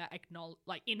Meyer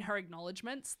in her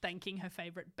acknowledgements thanking her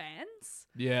favorite bands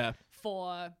Yeah.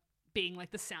 for being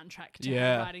like the soundtrack to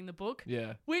Yeah. her writing the book,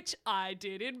 Yeah. which I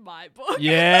did in my book.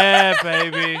 Yeah,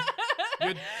 baby.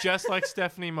 You're just like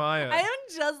Stephanie Meyer. I am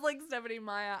just like Stephanie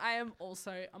Meyer. I am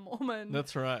also a Mormon.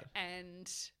 That's right.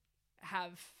 And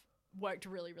have worked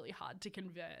really, really hard to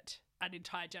convert an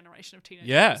entire generation of teenagers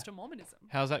Yeah. to Mormonism.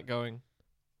 How's that going?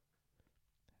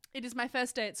 It is my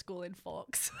first day at school in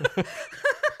Forks.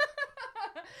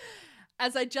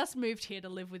 As I just moved here to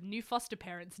live with new foster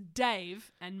parents,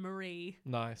 Dave and Marie.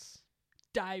 Nice.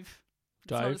 Dave.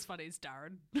 It's not as funny as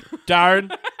Darren.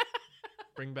 Darren.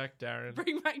 Bring back Darren.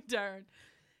 Bring back Darren.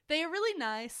 They are really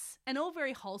nice and all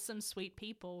very wholesome, sweet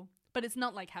people, but it's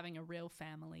not like having a real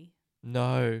family.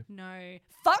 No. No.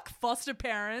 Fuck foster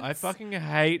parents. I fucking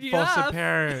hate Yeah. foster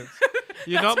parents.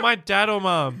 You're not my dad or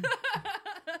mum.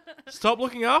 Stop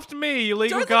looking after me, you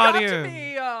legal Don't guardian. look after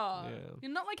me. Yeah.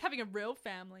 You're not like having a real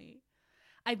family.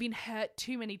 I've been hurt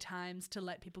too many times to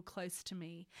let people close to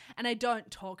me, and I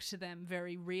don't talk to them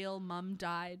very real. Mum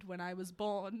died when I was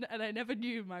born, and I never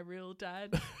knew my real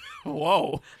dad.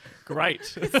 Whoa.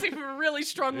 Great. It's a really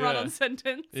strong run-on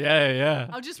sentence. Yeah.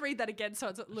 I'll just read that again so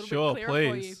it's a little Sure, bit clearer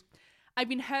for you. please. I've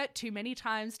been hurt too many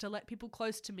times to let people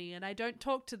close to me, and I don't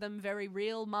talk to them very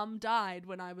real. Mum died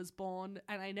when I was born,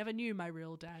 and I never knew my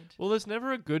real dad. Well, there's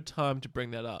never a good time to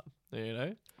bring that up, you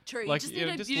know? True. Like, you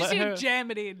just need let to her- jam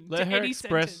it in Let to her any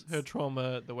express sentence. her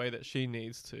trauma the way that she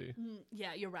needs to.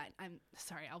 Yeah, you're right. I'm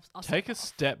sorry. I'll Take a step off.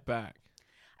 step back.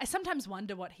 I sometimes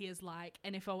wonder what he is like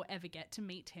and if I'll ever get to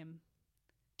meet him.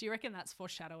 Do you reckon that's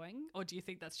foreshadowing, or do you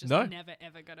think that's just No. never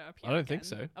ever going to appear? I don't think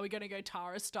again? so. Are we going to go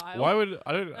Tara style? Why would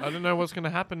I don't know what's going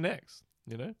to happen next,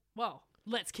 you know? Well,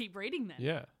 let's keep reading then.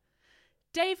 Yeah.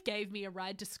 Dave gave me a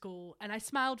ride to school, and I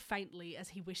smiled faintly as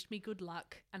he wished me good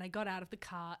luck. And I got out of the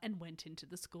car and went into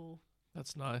the school.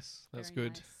 That's nice. That's Very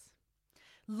good. nice.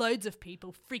 Loads of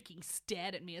people freaking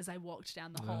stared at me as I walked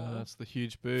down the hall. That's the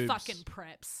huge boobs. Fucking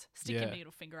preps. Stick your Yeah.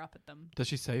 middle finger up at them. Does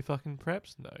she say fucking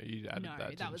preps? No, you added No, that,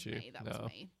 didn't that was you? me. That was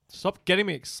me. Stop getting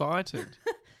me excited.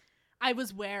 I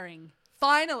was wearing,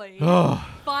 finally, Oh,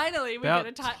 finally, we about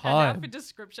get an time. outfit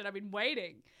description. I've been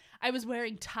waiting. I was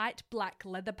wearing tight black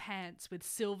leather pants with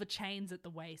silver chains at the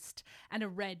waist and a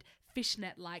red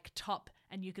fishnet-like top,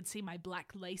 and you could see my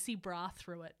black lacy bra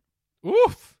through it.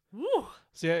 oof. Ooh.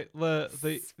 See,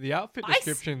 the outfit Spice.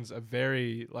 descriptions are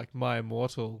very like My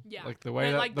Immortal. Yeah. Like the way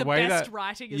They're that like the the way best that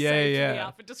writing is Yeah, saved in the yeah.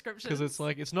 outfit description. because it's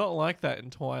like it's not like that in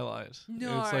Twilight.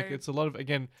 No. It's like it's a lot of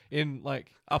again in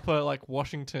like upper like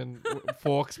Washington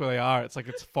Forks where they are. It's like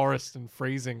it's forest and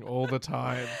freezing all the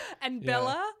time. And Yeah.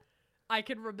 Bella, I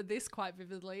can remember this quite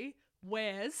vividly,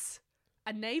 wears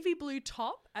a navy blue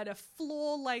top and a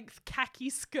floor-length khaki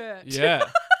skirt. Yeah.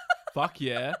 Fuck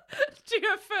yeah. To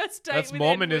your first date That's with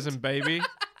Mormonism, Edward. baby. A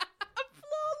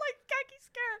floor-length khaki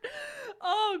skirt.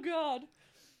 Oh, God.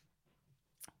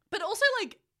 But also,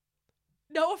 like,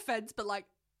 no offense, but, like,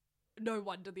 no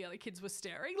wonder the other kids were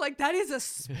staring. Like, that is a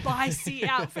spicy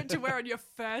outfit to wear on your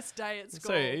first day at school.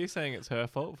 So are you saying it's her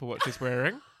fault for what she's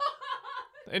wearing?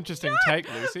 Interesting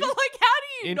take, Lucy. But, like, how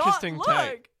do you Interesting not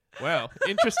take. look? Wow.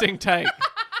 Interesting take.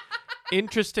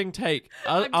 Interesting take.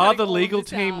 Are I'm the cutting all of legal this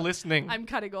team out. listening? I'm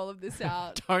cutting all of this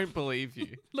out. Don't believe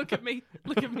you. Look at me.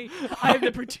 Look at me. I am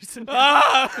the producer now.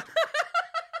 Ah!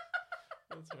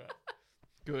 That's right.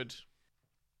 Good.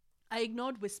 I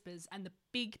ignored whispers and the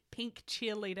big pink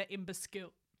cheerleader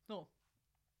imbecile. Oh,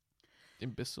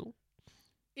 Imbecile?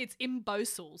 it's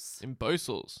imbociles.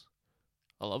 Imbociles.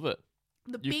 I love it.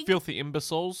 The You big, filthy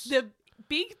imbeciles. the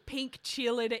big pink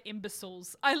cheerleader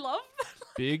imbeciles. I love.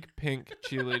 Big pink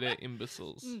cheerleader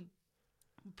imbeciles.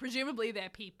 Presumably they're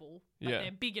people, but Yeah.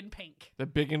 they're big and pink. They're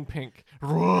big and pink.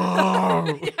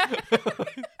 Roar!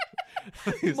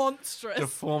 These Monstrous.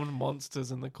 deformed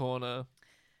monsters in the corner.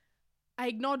 I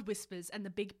ignored whispers and the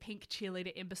big pink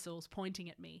cheerleader imbeciles pointing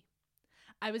at me.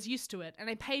 I was used to it, and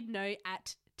I paid no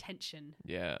attention.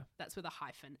 Yeah. That's with a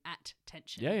hyphen.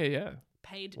 Attention. Yeah.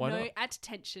 Paid Why no not?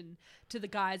 attention to the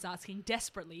guys asking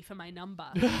desperately for my number.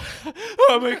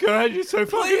 Oh my god, you're so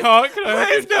fucking hot. Can I have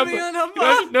your give number? me a number. Can I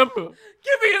have your number?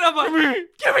 Give me a number.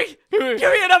 Give me.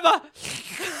 Give me a number.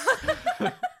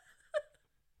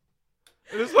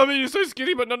 It's not that you're so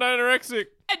skinny but not anorexic.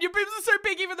 And your boobs are so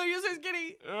big even though you're so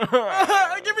skinny.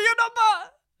 Give me your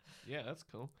number. Yeah, that's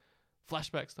cool.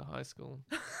 Flashbacks to high school.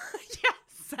 Yeah,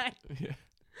 same. Yeah.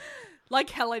 Like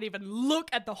hell I'd even look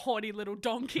at the horny little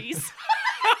donkeys.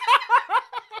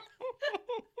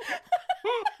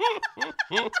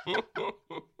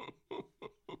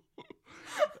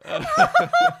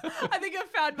 I think I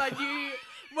found my new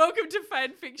welcome to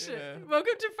fan fiction. Yeah.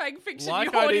 Welcome to fan fiction,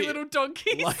 Like you horny I'd little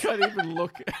donkeys. Like I'd even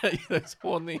look at those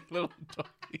horny little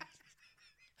donkeys.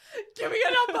 Give me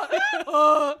a number.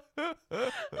 Oh.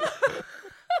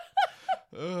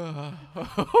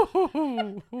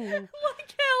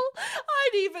 Like hell,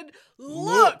 I'd even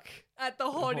look at the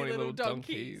horny little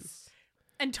donkeys.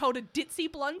 And told a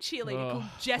ditzy blonde cheerleader called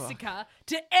Jessica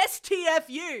to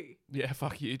STFU. Yeah,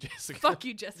 fuck you, Jessica. Fuck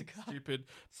you, Jessica. Stupid,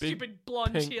 big, Stupid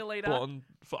blonde pink, cheerleader. blonde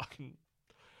fucking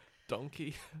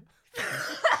donkey.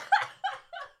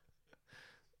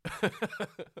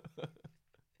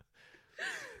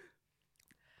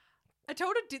 I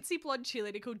told a ditzy blonde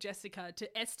cheerleader called Jessica to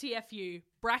STFU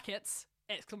brackets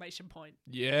exclamation point.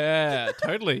 Yeah,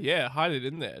 totally. Yeah, hide it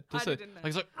in there. Hide it in there. Like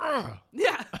it's like, "Ugh."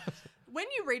 Yeah. When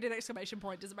you read an exclamation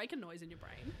point, does it make a noise in your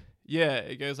brain? Yeah,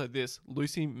 it goes like this.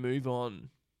 Lucy, move on.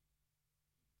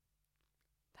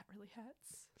 That really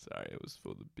hurts. Sorry, it was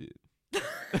for the bit.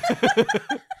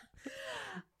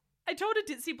 I told a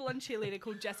ditzy blonde cheerleader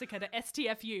called Jessica to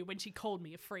STFU when she called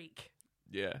me a freak.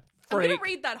 Yeah. I'm Freak. gonna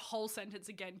read that whole sentence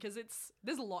again because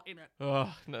there's a lot in it.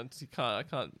 Oh, no, you can't.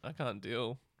 I can't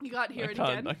deal. You can't hear I it can't.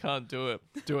 again. I can't do it.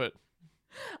 Do it.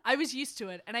 I was used to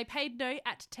it, and I paid no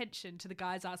attention to the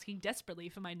guys asking desperately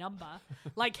for my number.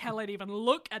 Like hell, I'd even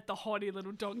look at the horny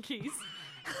little donkeys.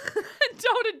 And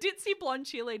told a ditzy blonde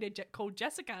cheerleader called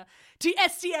Jessica to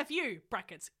STFU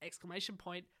brackets exclamation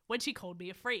point when she called me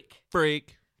a freak.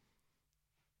 Freak.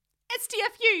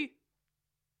 STFU.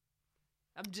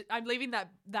 I'm leaving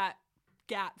that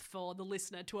gap for the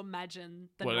listener to imagine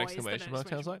the What an noise exclamation that mark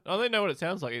sounds like? Oh, they know what it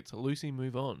sounds like. It's Lucy,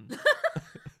 move on.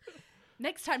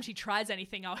 Next time she tries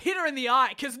anything, I'll hit her in the eye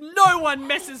because no one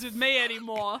messes with me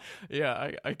anymore.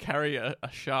 Yeah, I carry a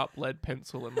sharp lead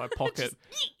pencil in my pocket.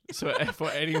 So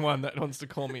for anyone that wants to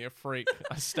call me a freak,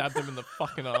 I stab them in the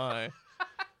fucking eye.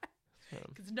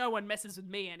 Because no one messes with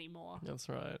me anymore. That's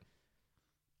right.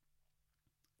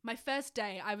 My first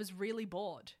day, I was really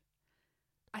bored.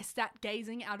 I sat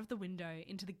gazing out of the window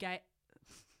into the gate.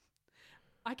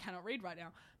 I cannot read right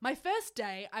now. My first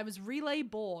day, I was really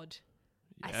bored.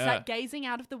 Yeah. I sat gazing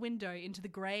out of the window into the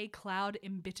grey,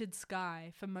 cloud-embittered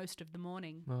sky for most of the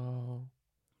morning. Oh.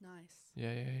 Nice.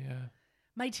 Yeah.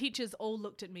 My teachers all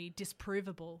looked at me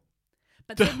disprovable,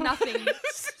 but said nothing.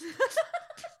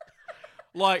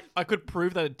 Like, I could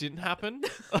prove that it didn't happen.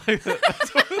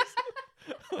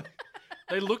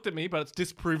 They looked at me, but it's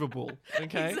disprovable.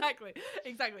 Okay?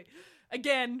 Exactly.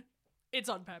 Again, it's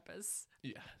on purpose.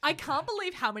 Yeah. I can't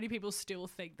believe how many people still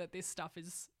think that this stuff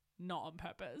is not on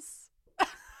purpose.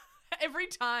 Every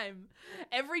time.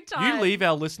 You leave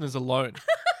our listeners alone.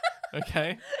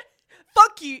 Okay?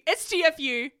 Fuck you,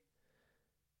 STFU.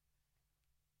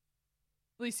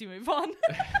 Lucy, move on.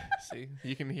 See,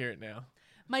 you can hear it now.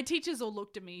 My teachers all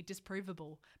looked at me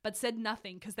disprovable, but said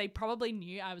nothing because they probably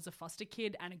knew I was a foster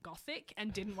kid and a gothic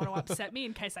and didn't want to upset me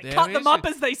in case I Damn, cut you them up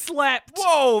should- as they slept.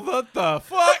 Whoa, what the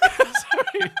fuck?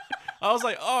 Sorry. I was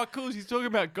like, oh, cool, she's talking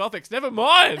about gothics. Never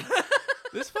mind.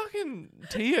 This fucking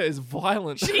Tia is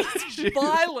violent. She's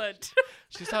violent.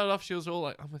 She started off, she was all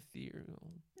like, I'm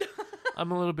ethereal.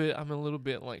 I'm a little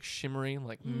bit like shimmery,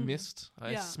 like mist.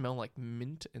 I smell like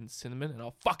mint and cinnamon, and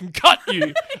I'll fucking cut you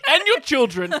and your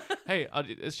children. Hey,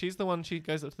 she's the one, she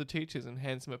goes up to the teachers and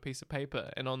hands them a piece of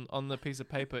paper, and on the piece of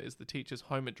paper is the teacher's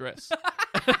home address.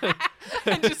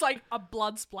 And just like a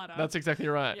blood splatter. That's exactly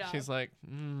right. Yeah. She's like,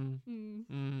 And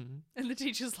the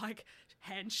teacher's like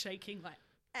handshaking, like,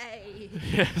 hey.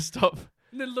 Yeah, stop.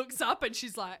 And then looks up and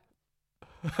she's like,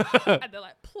 and they're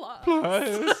like, plus.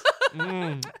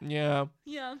 Yeah.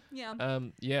 Yeah.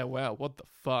 Yeah. Wow. What the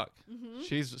fuck? Mm-hmm.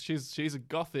 She's a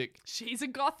gothic. She's a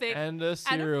gothic and a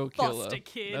serial killer. Foster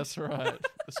kid. That's right.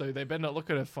 So they better not look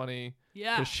at her funny.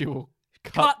 Yeah. Because she will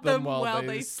cut them while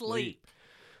they sleep.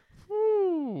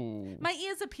 Ooh. My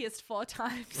ears are pierced 4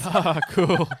 times. Ah,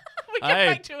 cool. We get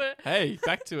back to it. Hey,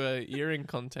 back to earring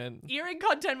content. Earring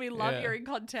content. We love earring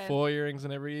content. 4 earrings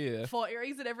in every ear. 4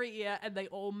 earrings in every ear, and they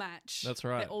all match. That's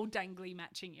right. They're all dangly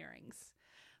matching earrings.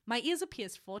 My ears are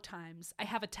pierced 4 times. I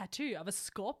have a tattoo of a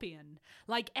scorpion,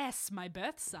 like S, my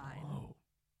birth sign. Whoa.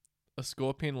 A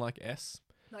scorpion like S?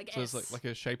 Like so S. it's like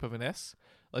a shape of an S?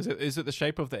 Is it the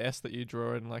shape of the S that you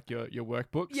draw in like your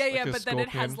workbooks? Yeah, like yeah, but then it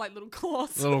has like little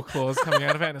claws. Little claws coming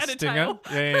out of it and a stinger. Tail.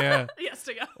 Yeah. Yeah,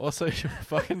 stinger. Also,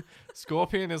 fucking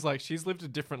Scorpion is like, she's lived a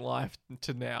different life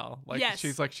to now. Like, yes.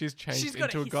 she's changed She's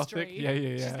got into a gothic. Yeah.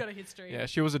 She's got a history. Yeah,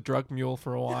 she was a drug mule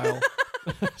for a while.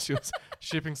 She was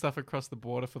shipping stuff across the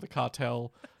border for the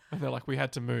cartel. And they're like, we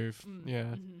had to move.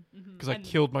 Yeah. Because I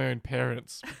killed my own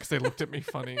parents because they looked at me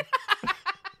funny.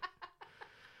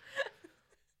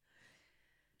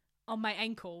 On my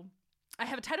ankle, I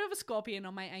have a tattoo of a scorpion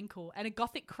on my ankle and a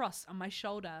gothic cross on my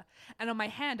shoulder. And on my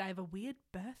hand, I have a weird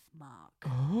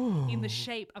birthmark in the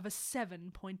shape of a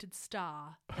 7-pointed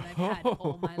star that I've had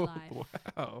all my life.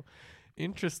 Wow.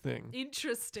 Interesting. It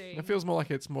feels more like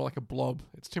it's more like a blob.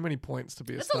 It's too many points to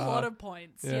be a star. That's a lot of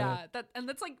points. Yeah.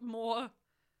 That's like more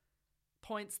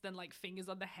points than like fingers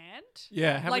on the hand.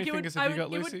 Yeah. How many fingers have you got,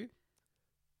 Lucy?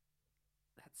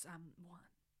 That's 1.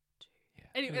 Yeah,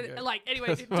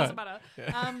 anyway, it doesn't matter.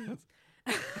 Yeah.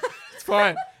 It's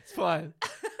fine. It's fine.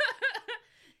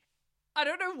 I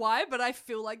don't know why, but I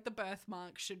feel like the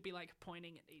birthmark should be like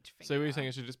pointing at each finger. So what you're saying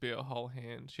it should just be a whole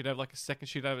hand? She'd have like a second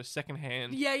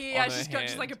hand. Yeah. She's got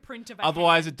just like a print of a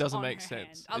Otherwise, hand it doesn't on make her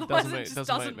sense. hand. It Otherwise,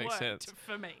 doesn't make sense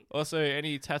for me. Also,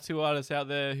 any tattoo artists out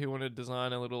there who want to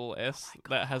design a little S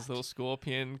that has little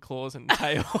scorpion claws and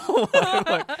tail?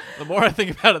 Like, the more I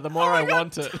think about it, the more I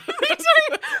want it. Me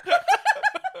too.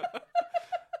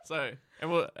 So, and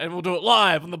we'll do it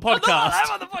live on the podcast. Live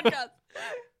on the podcast.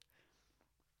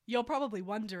 You're probably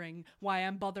wondering why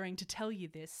I'm bothering to tell you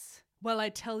this. Well, I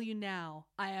tell you now,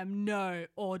 I am no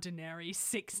ordinary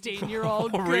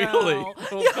 16-year-old girl. Really?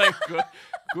 Oh, thank God.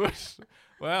 Good.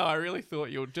 Wow, I really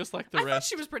thought you were just like the rest. I thought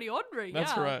she was pretty ordinary.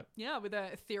 That's right. Yeah, with her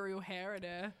ethereal hair and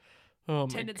her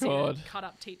tendency to cut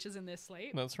up teachers in their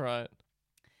sleep. That's right.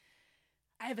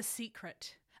 I have a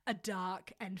secret. A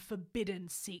dark and forbidden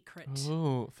secret.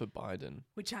 Oh, for Biden.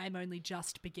 Which I am only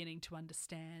just beginning to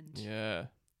understand. Yeah.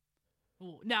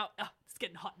 Ooh, now, it's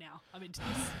getting hot now. I'm into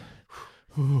this.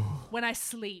 When I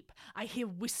sleep, I hear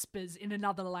whispers in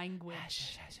another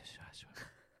language.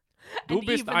 Du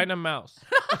bist eine Maus.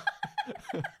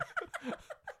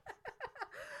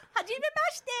 Hajime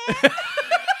mashite!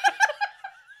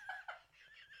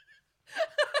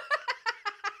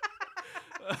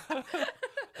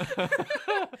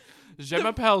 Je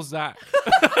m'appelle Zach.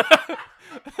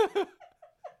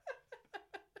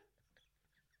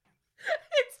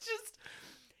 It's just,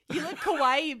 you look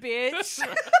kawaii, bitch.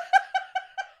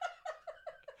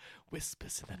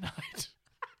 Whispers in the night.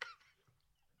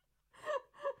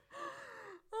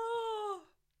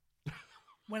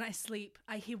 When I sleep,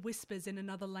 I hear whispers in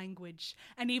another language,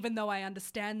 and even though I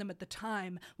understand them at the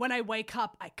time, when I wake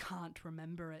up, I can't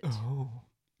remember it. Oh.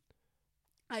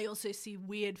 I also see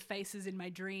weird faces in my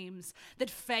dreams that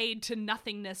fade to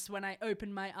nothingness when I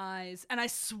open my eyes, and I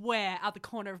swear out the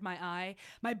corner of my eye,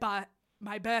 my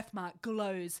birthmark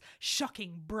glows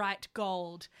shocking bright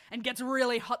gold and gets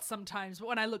really hot sometimes, but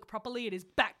when I look properly, it is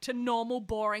back to normal,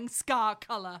 boring scar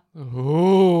color.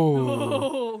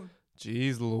 Oh.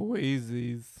 Jeez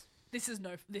Louises. This is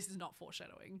not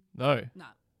foreshadowing. No. No.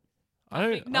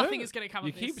 Nothing is going to come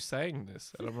of this. You keep saying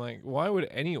this, and I'm like, why would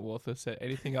any author set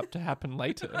anything up to happen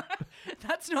later?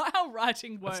 That's not how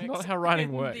writing works. That's not how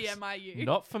writing works. The MIU.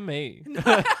 Not for me.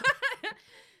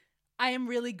 I am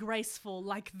really graceful,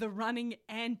 like the running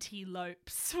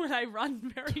antelopes when I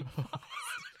run very fast.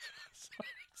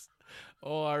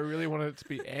 Oh, I really wanted it to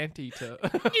be anti to.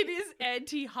 It is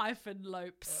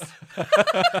anti-lopes.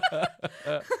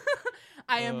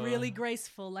 I am really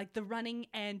graceful, like the running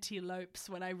antelopes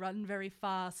when I run very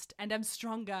fast, and am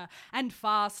stronger and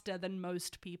faster than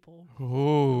most people.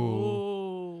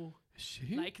 Oh. Is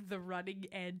she? Like the running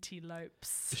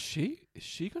antelopes. Is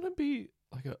she gonna be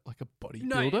like a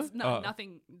bodybuilder? No,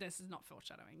 nothing. This is not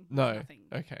foreshadowing. No. Nothing.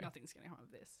 Okay. Nothing's gonna come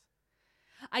of this.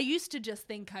 I used to just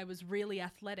think I was really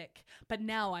athletic, but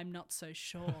now I'm not so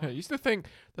sure. I used to think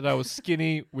that I was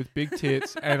skinny with big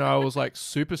tits and I was like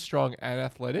super strong and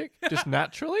athletic, just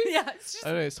naturally. Yeah, it's just, I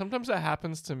don't know. Sometimes that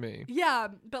happens to me. yeah,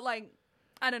 but like,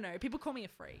 I don't know. People call me a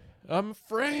freak. I'm a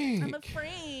freak. I'm a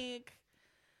freak.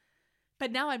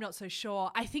 But now I'm not so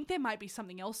sure. I think there might be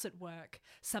something else at work.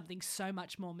 Something so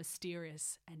much more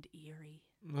mysterious and eerie.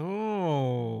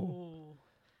 Oh. Ooh.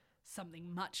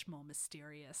 Something much more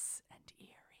mysterious and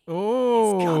eerie.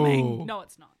 Oh. It's coming. No,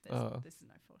 it's not. This is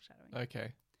no foreshadowing.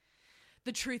 Okay.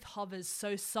 The truth hovers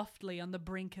so softly on the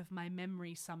brink of my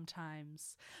memory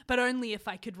sometimes, but only if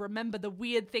I could remember the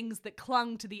weird things that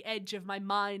clung to the edge of my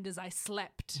mind as I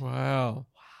slept. Wow.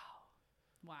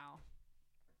 Wow.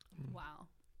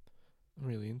 I'm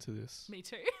really into this. Me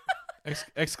too.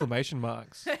 Exclamation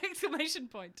marks. Exclamation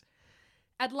point.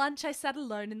 At lunch, I sat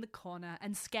alone in the corner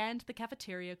and scanned the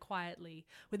cafeteria quietly,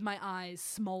 with my eyes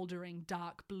smouldering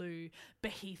dark blue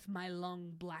beneath my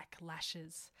long black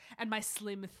lashes, and my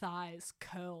slim thighs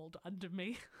curled under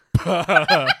me.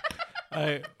 I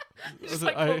kind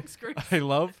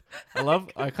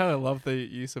of love the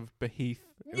use of beneath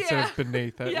instead of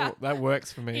beneath. That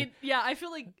works for me. I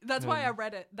feel like that's why I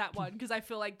read that one, because I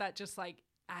feel like that just like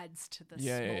adds to the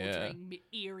smouldering,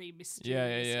 eerie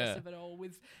mysteriousness of it all,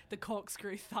 with the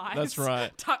corkscrew thighs. That's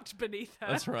right. Tucked beneath her.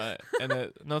 That's right. And I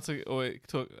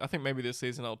think maybe this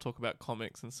season I'll talk about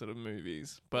comics instead of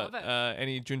movies. But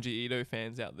any Junji Ito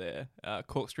fans out there,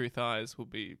 corkscrew thighs will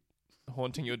be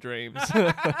haunting your dreams.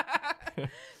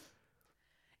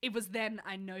 It was then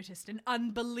I noticed an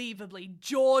unbelievably,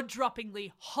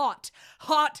 jaw-droppingly hot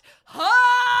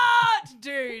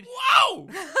dude. Whoa!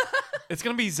 It's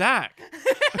going to be Zach.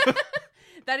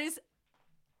 That is,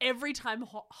 every time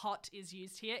hot is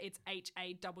used here, it's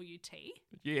H-A-W-T.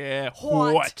 Yeah,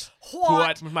 Hot.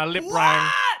 With my lip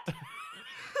ring.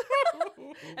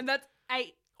 And that's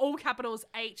all capitals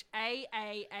H-A-A-A-A-A-A-A-W-T.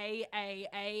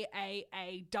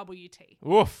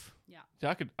 Woof. Yeah.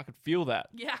 I could feel that.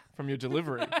 Yeah. From your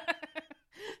delivery.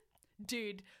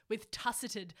 Dude with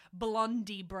tusseted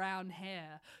blondie brown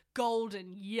hair,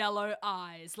 golden yellow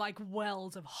eyes like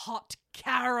wells of hot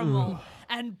caramel,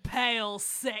 and pale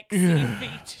sexy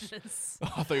features.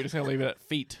 Oh, I thought you were just going to leave it at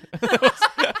feet.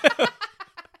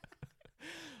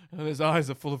 And his eyes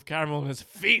are full of caramel and his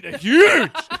feet are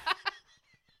huge.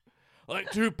 Like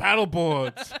 2 paddle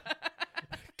boards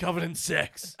covered in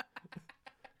sex.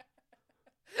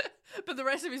 But the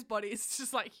rest of his body is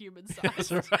just like human size.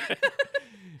 That's right.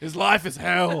 His life is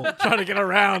hell, trying to get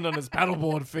around on his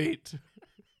paddleboard feet.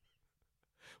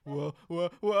 Whoa.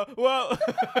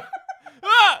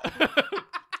 Ah!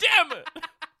 Damn it!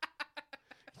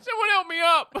 Someone help me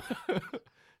up!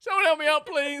 Someone help me up,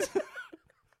 please!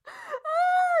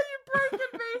 Oh, you've broken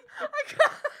me! I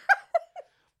can't.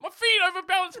 My feet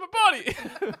overbalance my body!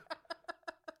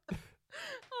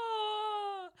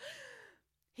 Oh.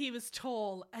 He was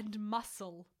tall and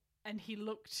muscle, and he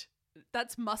looked...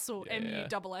 That's muscle,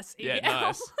 M-U-S-S-E-L. Yeah,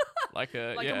 nice. Like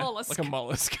a mollusk. Like a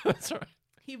mollusk. That's right.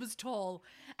 He was tall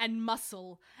and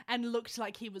muscle and looked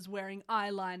like he was wearing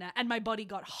eyeliner, and my body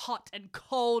got hot and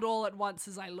cold all at once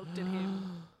as I looked at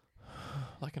him.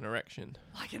 Like an erection.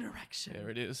 Like an erection. There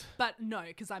it is. But no,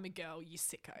 because I'm a girl, you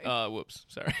sicko. Whoops.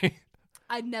 Sorry.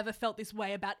 I'd never felt this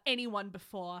way about anyone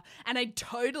before, and I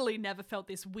totally never felt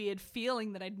this weird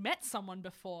feeling that I'd met someone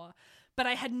before. But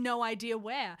I had no idea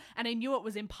where, and I knew it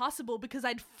was impossible because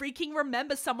I'd freaking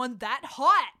remember someone that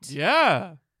hot.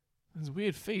 Yeah. There's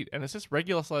weird feet, and it's just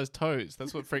regular sized toes.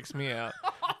 That's what freaks me out.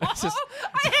 It's just,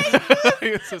 I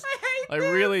hate it's just like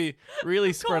them. really,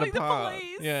 really spread Calling the apart.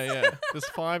 police. Yeah. There's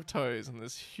 5 toes and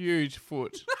this huge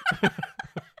foot. That's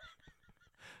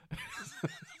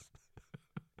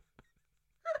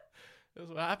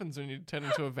what happens when you turn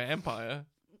into a vampire.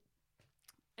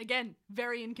 Again,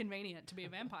 very inconvenient to be a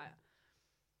vampire.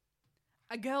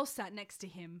 A girl sat next to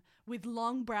him with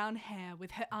long brown hair,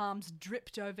 with her arms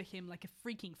dripped over him like a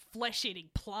freaking flesh-eating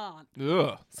plant.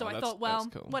 Ugh. So I thought, well,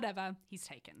 cool. Whatever, he's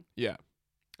taken. Yeah.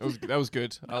 That was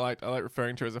good. I like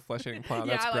referring to her as a flesh-eating plant.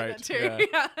 Yeah, That's I great. like that too.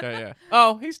 Yeah.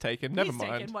 Oh, he's taken. Never He's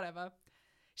mind. taken, whatever.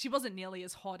 She wasn't nearly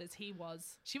as hot as he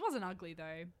was. She wasn't ugly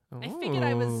though. I figured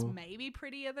I was maybe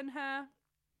prettier than her.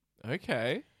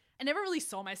 Okay. I never really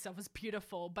saw myself as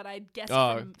beautiful, but I guess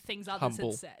Oh, from things others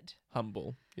humble. had said.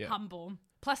 Humble. Yeah. Humble.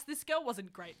 Plus, this girl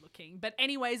wasn't great looking. But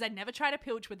anyways, I'd never try to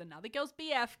pilch with another girl's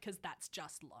BF because that's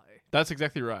just low. That's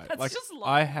exactly right. That's like, just low.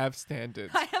 I have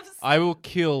standards. I have I will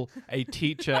kill a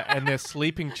teacher and their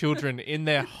sleeping children in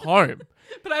their home.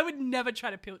 But I would never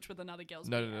try to pilch with another girl's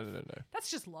No. BF.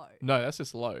 That's just low. No, that's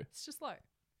just low. It's just low.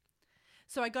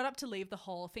 So I got up to leave the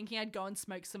hall thinking I'd go and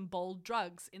smoke some bold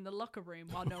drugs in the locker room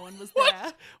while no one was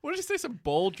there. What did you say? Some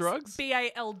bold drugs?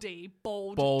 BALD.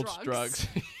 Bold drugs.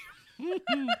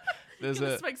 There's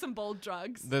Gonna smoke some bold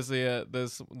drugs. There's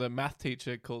the math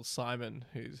teacher called Simon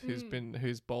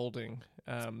who's balding.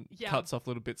 Cuts off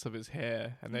little bits of his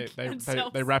hair and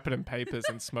they wrap it in papers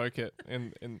and smoke it.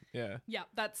 And yeah. Yeah,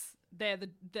 that's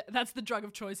the drug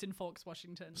of choice in Forks,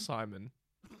 Washington. Simon.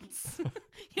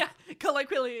 Yeah,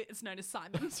 colloquially it's known as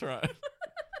Simon. That's right.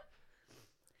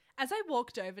 As I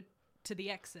walked over to the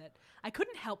exit, I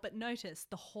couldn't help but notice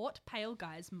the hot, pale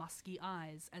guy's musky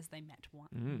eyes as they met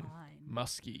mine.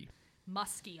 Musky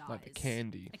eyes. Like the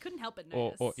candy. I couldn't help but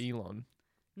notice. Or Elon.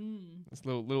 It's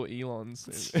little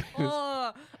Elons.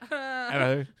 Hello.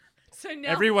 So now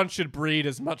everyone should breed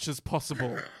as much as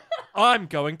possible. I'm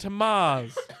going to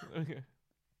Mars. Okay.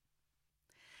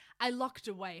 I locked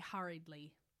away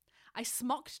hurriedly. I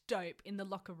smocked dope in the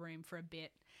locker room for a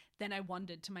bit, then I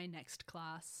wandered to my next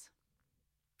class.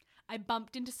 I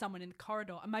bumped into someone in the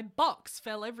corridor and my box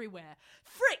fell everywhere.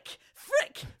 Frick!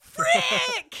 Frick!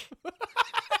 Frick! My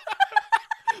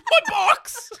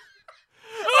box!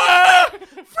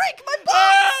 Frick, my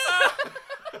box!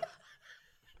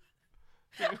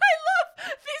 I love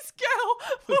this girl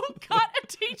will cut a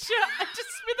teacher into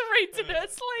smithereens in her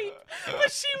sleep,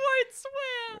 but she won't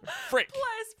swear. Frick.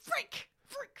 Bless. Frick.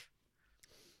 Frick.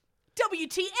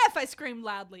 WTF, I screamed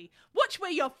loudly. Watch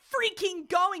where you're freaking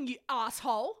going, you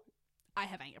asshole. I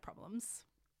have anger problems.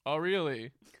 Oh,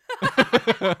 really?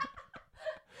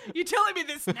 You're telling me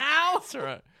this now? That's all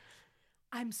right.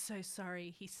 I'm so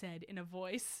sorry, he said in a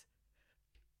voice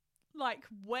like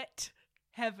wet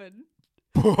heaven.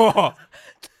 Wait,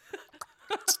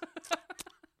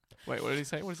 what did he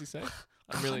say? What does he say?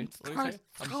 I'm sorry.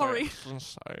 I'm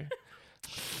sorry.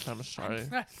 I'm sorry.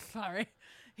 I'm sorry.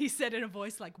 He said in a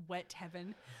voice like wet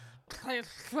heaven. Please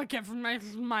forgive me,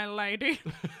 my lady.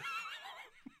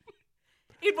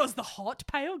 It was the hot,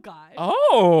 pale guy.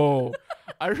 Oh,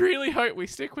 I really hope we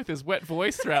stick with his wet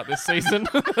voice throughout this season.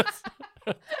 It's going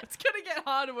to get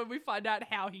harder when we find out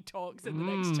how he talks in the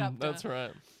next chapter. That's right.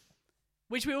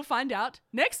 Which we will find out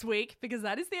next week because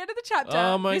that is the end of the chapter.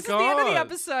 Oh my This God. is the end of the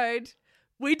episode.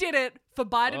 We did it for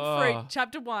Biden Fruit,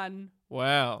 chapter 1.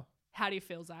 Wow. How do you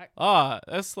feel, Zach?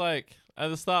 That's like, at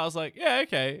the start I was like, yeah,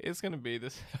 okay, it's going to be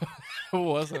this. It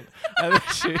wasn't. And then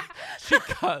she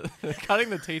cutting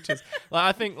the teachers. Like,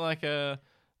 I think like, I'm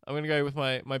going to go with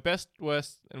my best,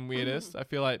 worst, and weirdest. I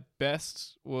feel like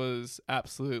best was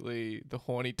absolutely the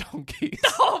horny donkeys.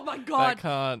 Oh my God.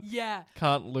 That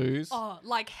can't lose. Oh,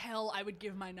 like hell, I would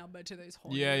give my number to those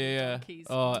horny donkeys.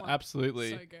 Oh,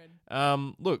 absolutely. So good.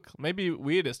 Look, maybe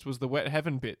weirdest was the wet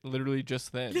heaven bit, literally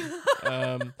just then.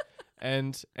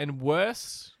 And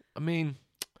worst, I mean,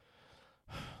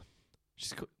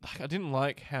 I didn't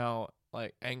like how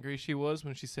like angry she was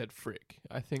when she said frick.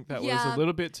 I think that was a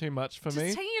little bit too much for me.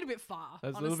 Just taking it a bit far.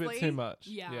 That's honestly. A little bit too much.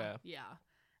 Yeah.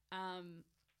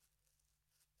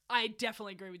 I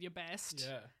definitely agree with your best.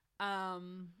 Yeah.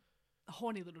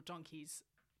 Horny little donkeys.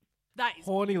 That is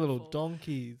horny beautiful. little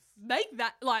donkeys. Make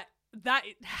that like that.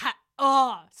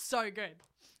 So good.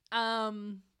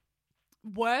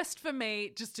 Worst for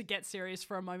me, just to get serious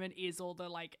for a moment, is all the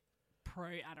like pro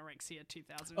anorexia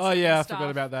 2000. Oh yeah, I stuff. forgot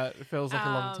about that. It feels like a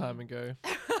long time ago.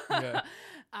 Yeah.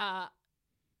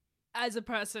 As a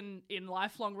person in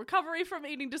lifelong recovery from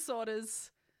eating disorders,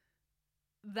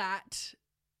 that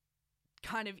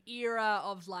kind of era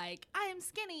of like, I am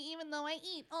skinny even though I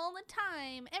eat all the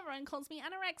time. Everyone calls me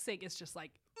anorexic. It's just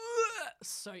like,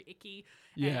 so icky.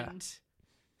 Yeah. And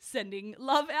sending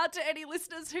love out to any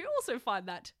listeners who also find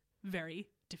that very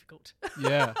difficult.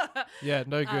 Yeah. Yeah,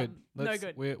 no good. No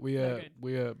good. We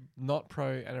are not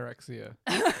pro anorexia.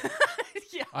 Yeah.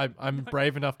 I'm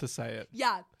brave enough to say it.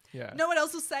 Yeah. Yeah. No one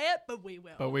else will say it, but we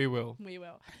will. But we will. We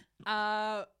will.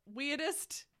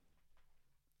 Weirdest.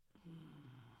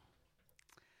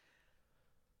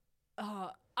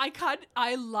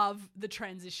 I love the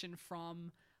transition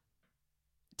from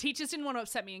teachers didn't want to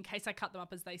upset me in case I cut them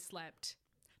up as they slept.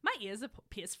 My ears are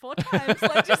pierced 4 times.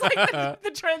 Like just like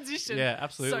the transition. Yeah,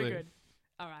 absolutely. So good.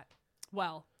 All right.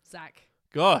 Well, Zach.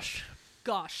 Gosh.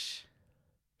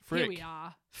 Frick. Here we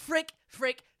are. Frick.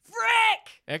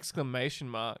 Exclamation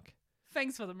mark.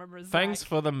 Thanks for the memories. Thanks Zach.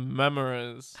 for the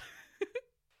memories.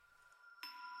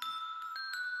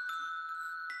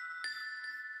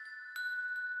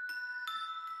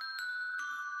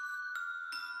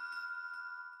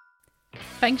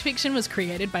 Fanfiction was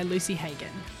created by Lucy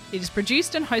Hagen. It is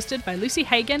produced and hosted by Lucy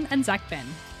Hagen and Zach Ben.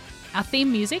 Our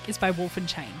theme music is by Wolf and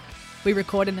Chain. We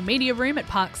record in the media room at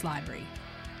Parks Library.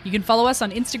 You can follow us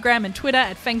on Instagram and Twitter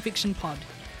at FangfictionPod.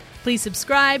 Please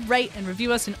subscribe, rate and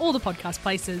review us in all the podcast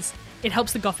places. It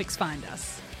helps the Gothics find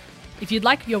us. If you'd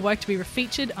like your work to be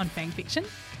featured on Fangfiction,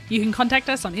 you can contact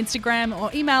us on Instagram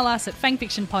or email us at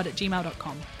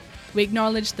fangfictionpod@gmail.com. We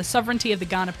acknowledge the sovereignty of the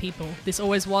Kaurna people. This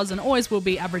always was and always will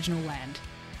be Aboriginal land.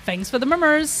 Thanks for the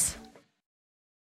memories.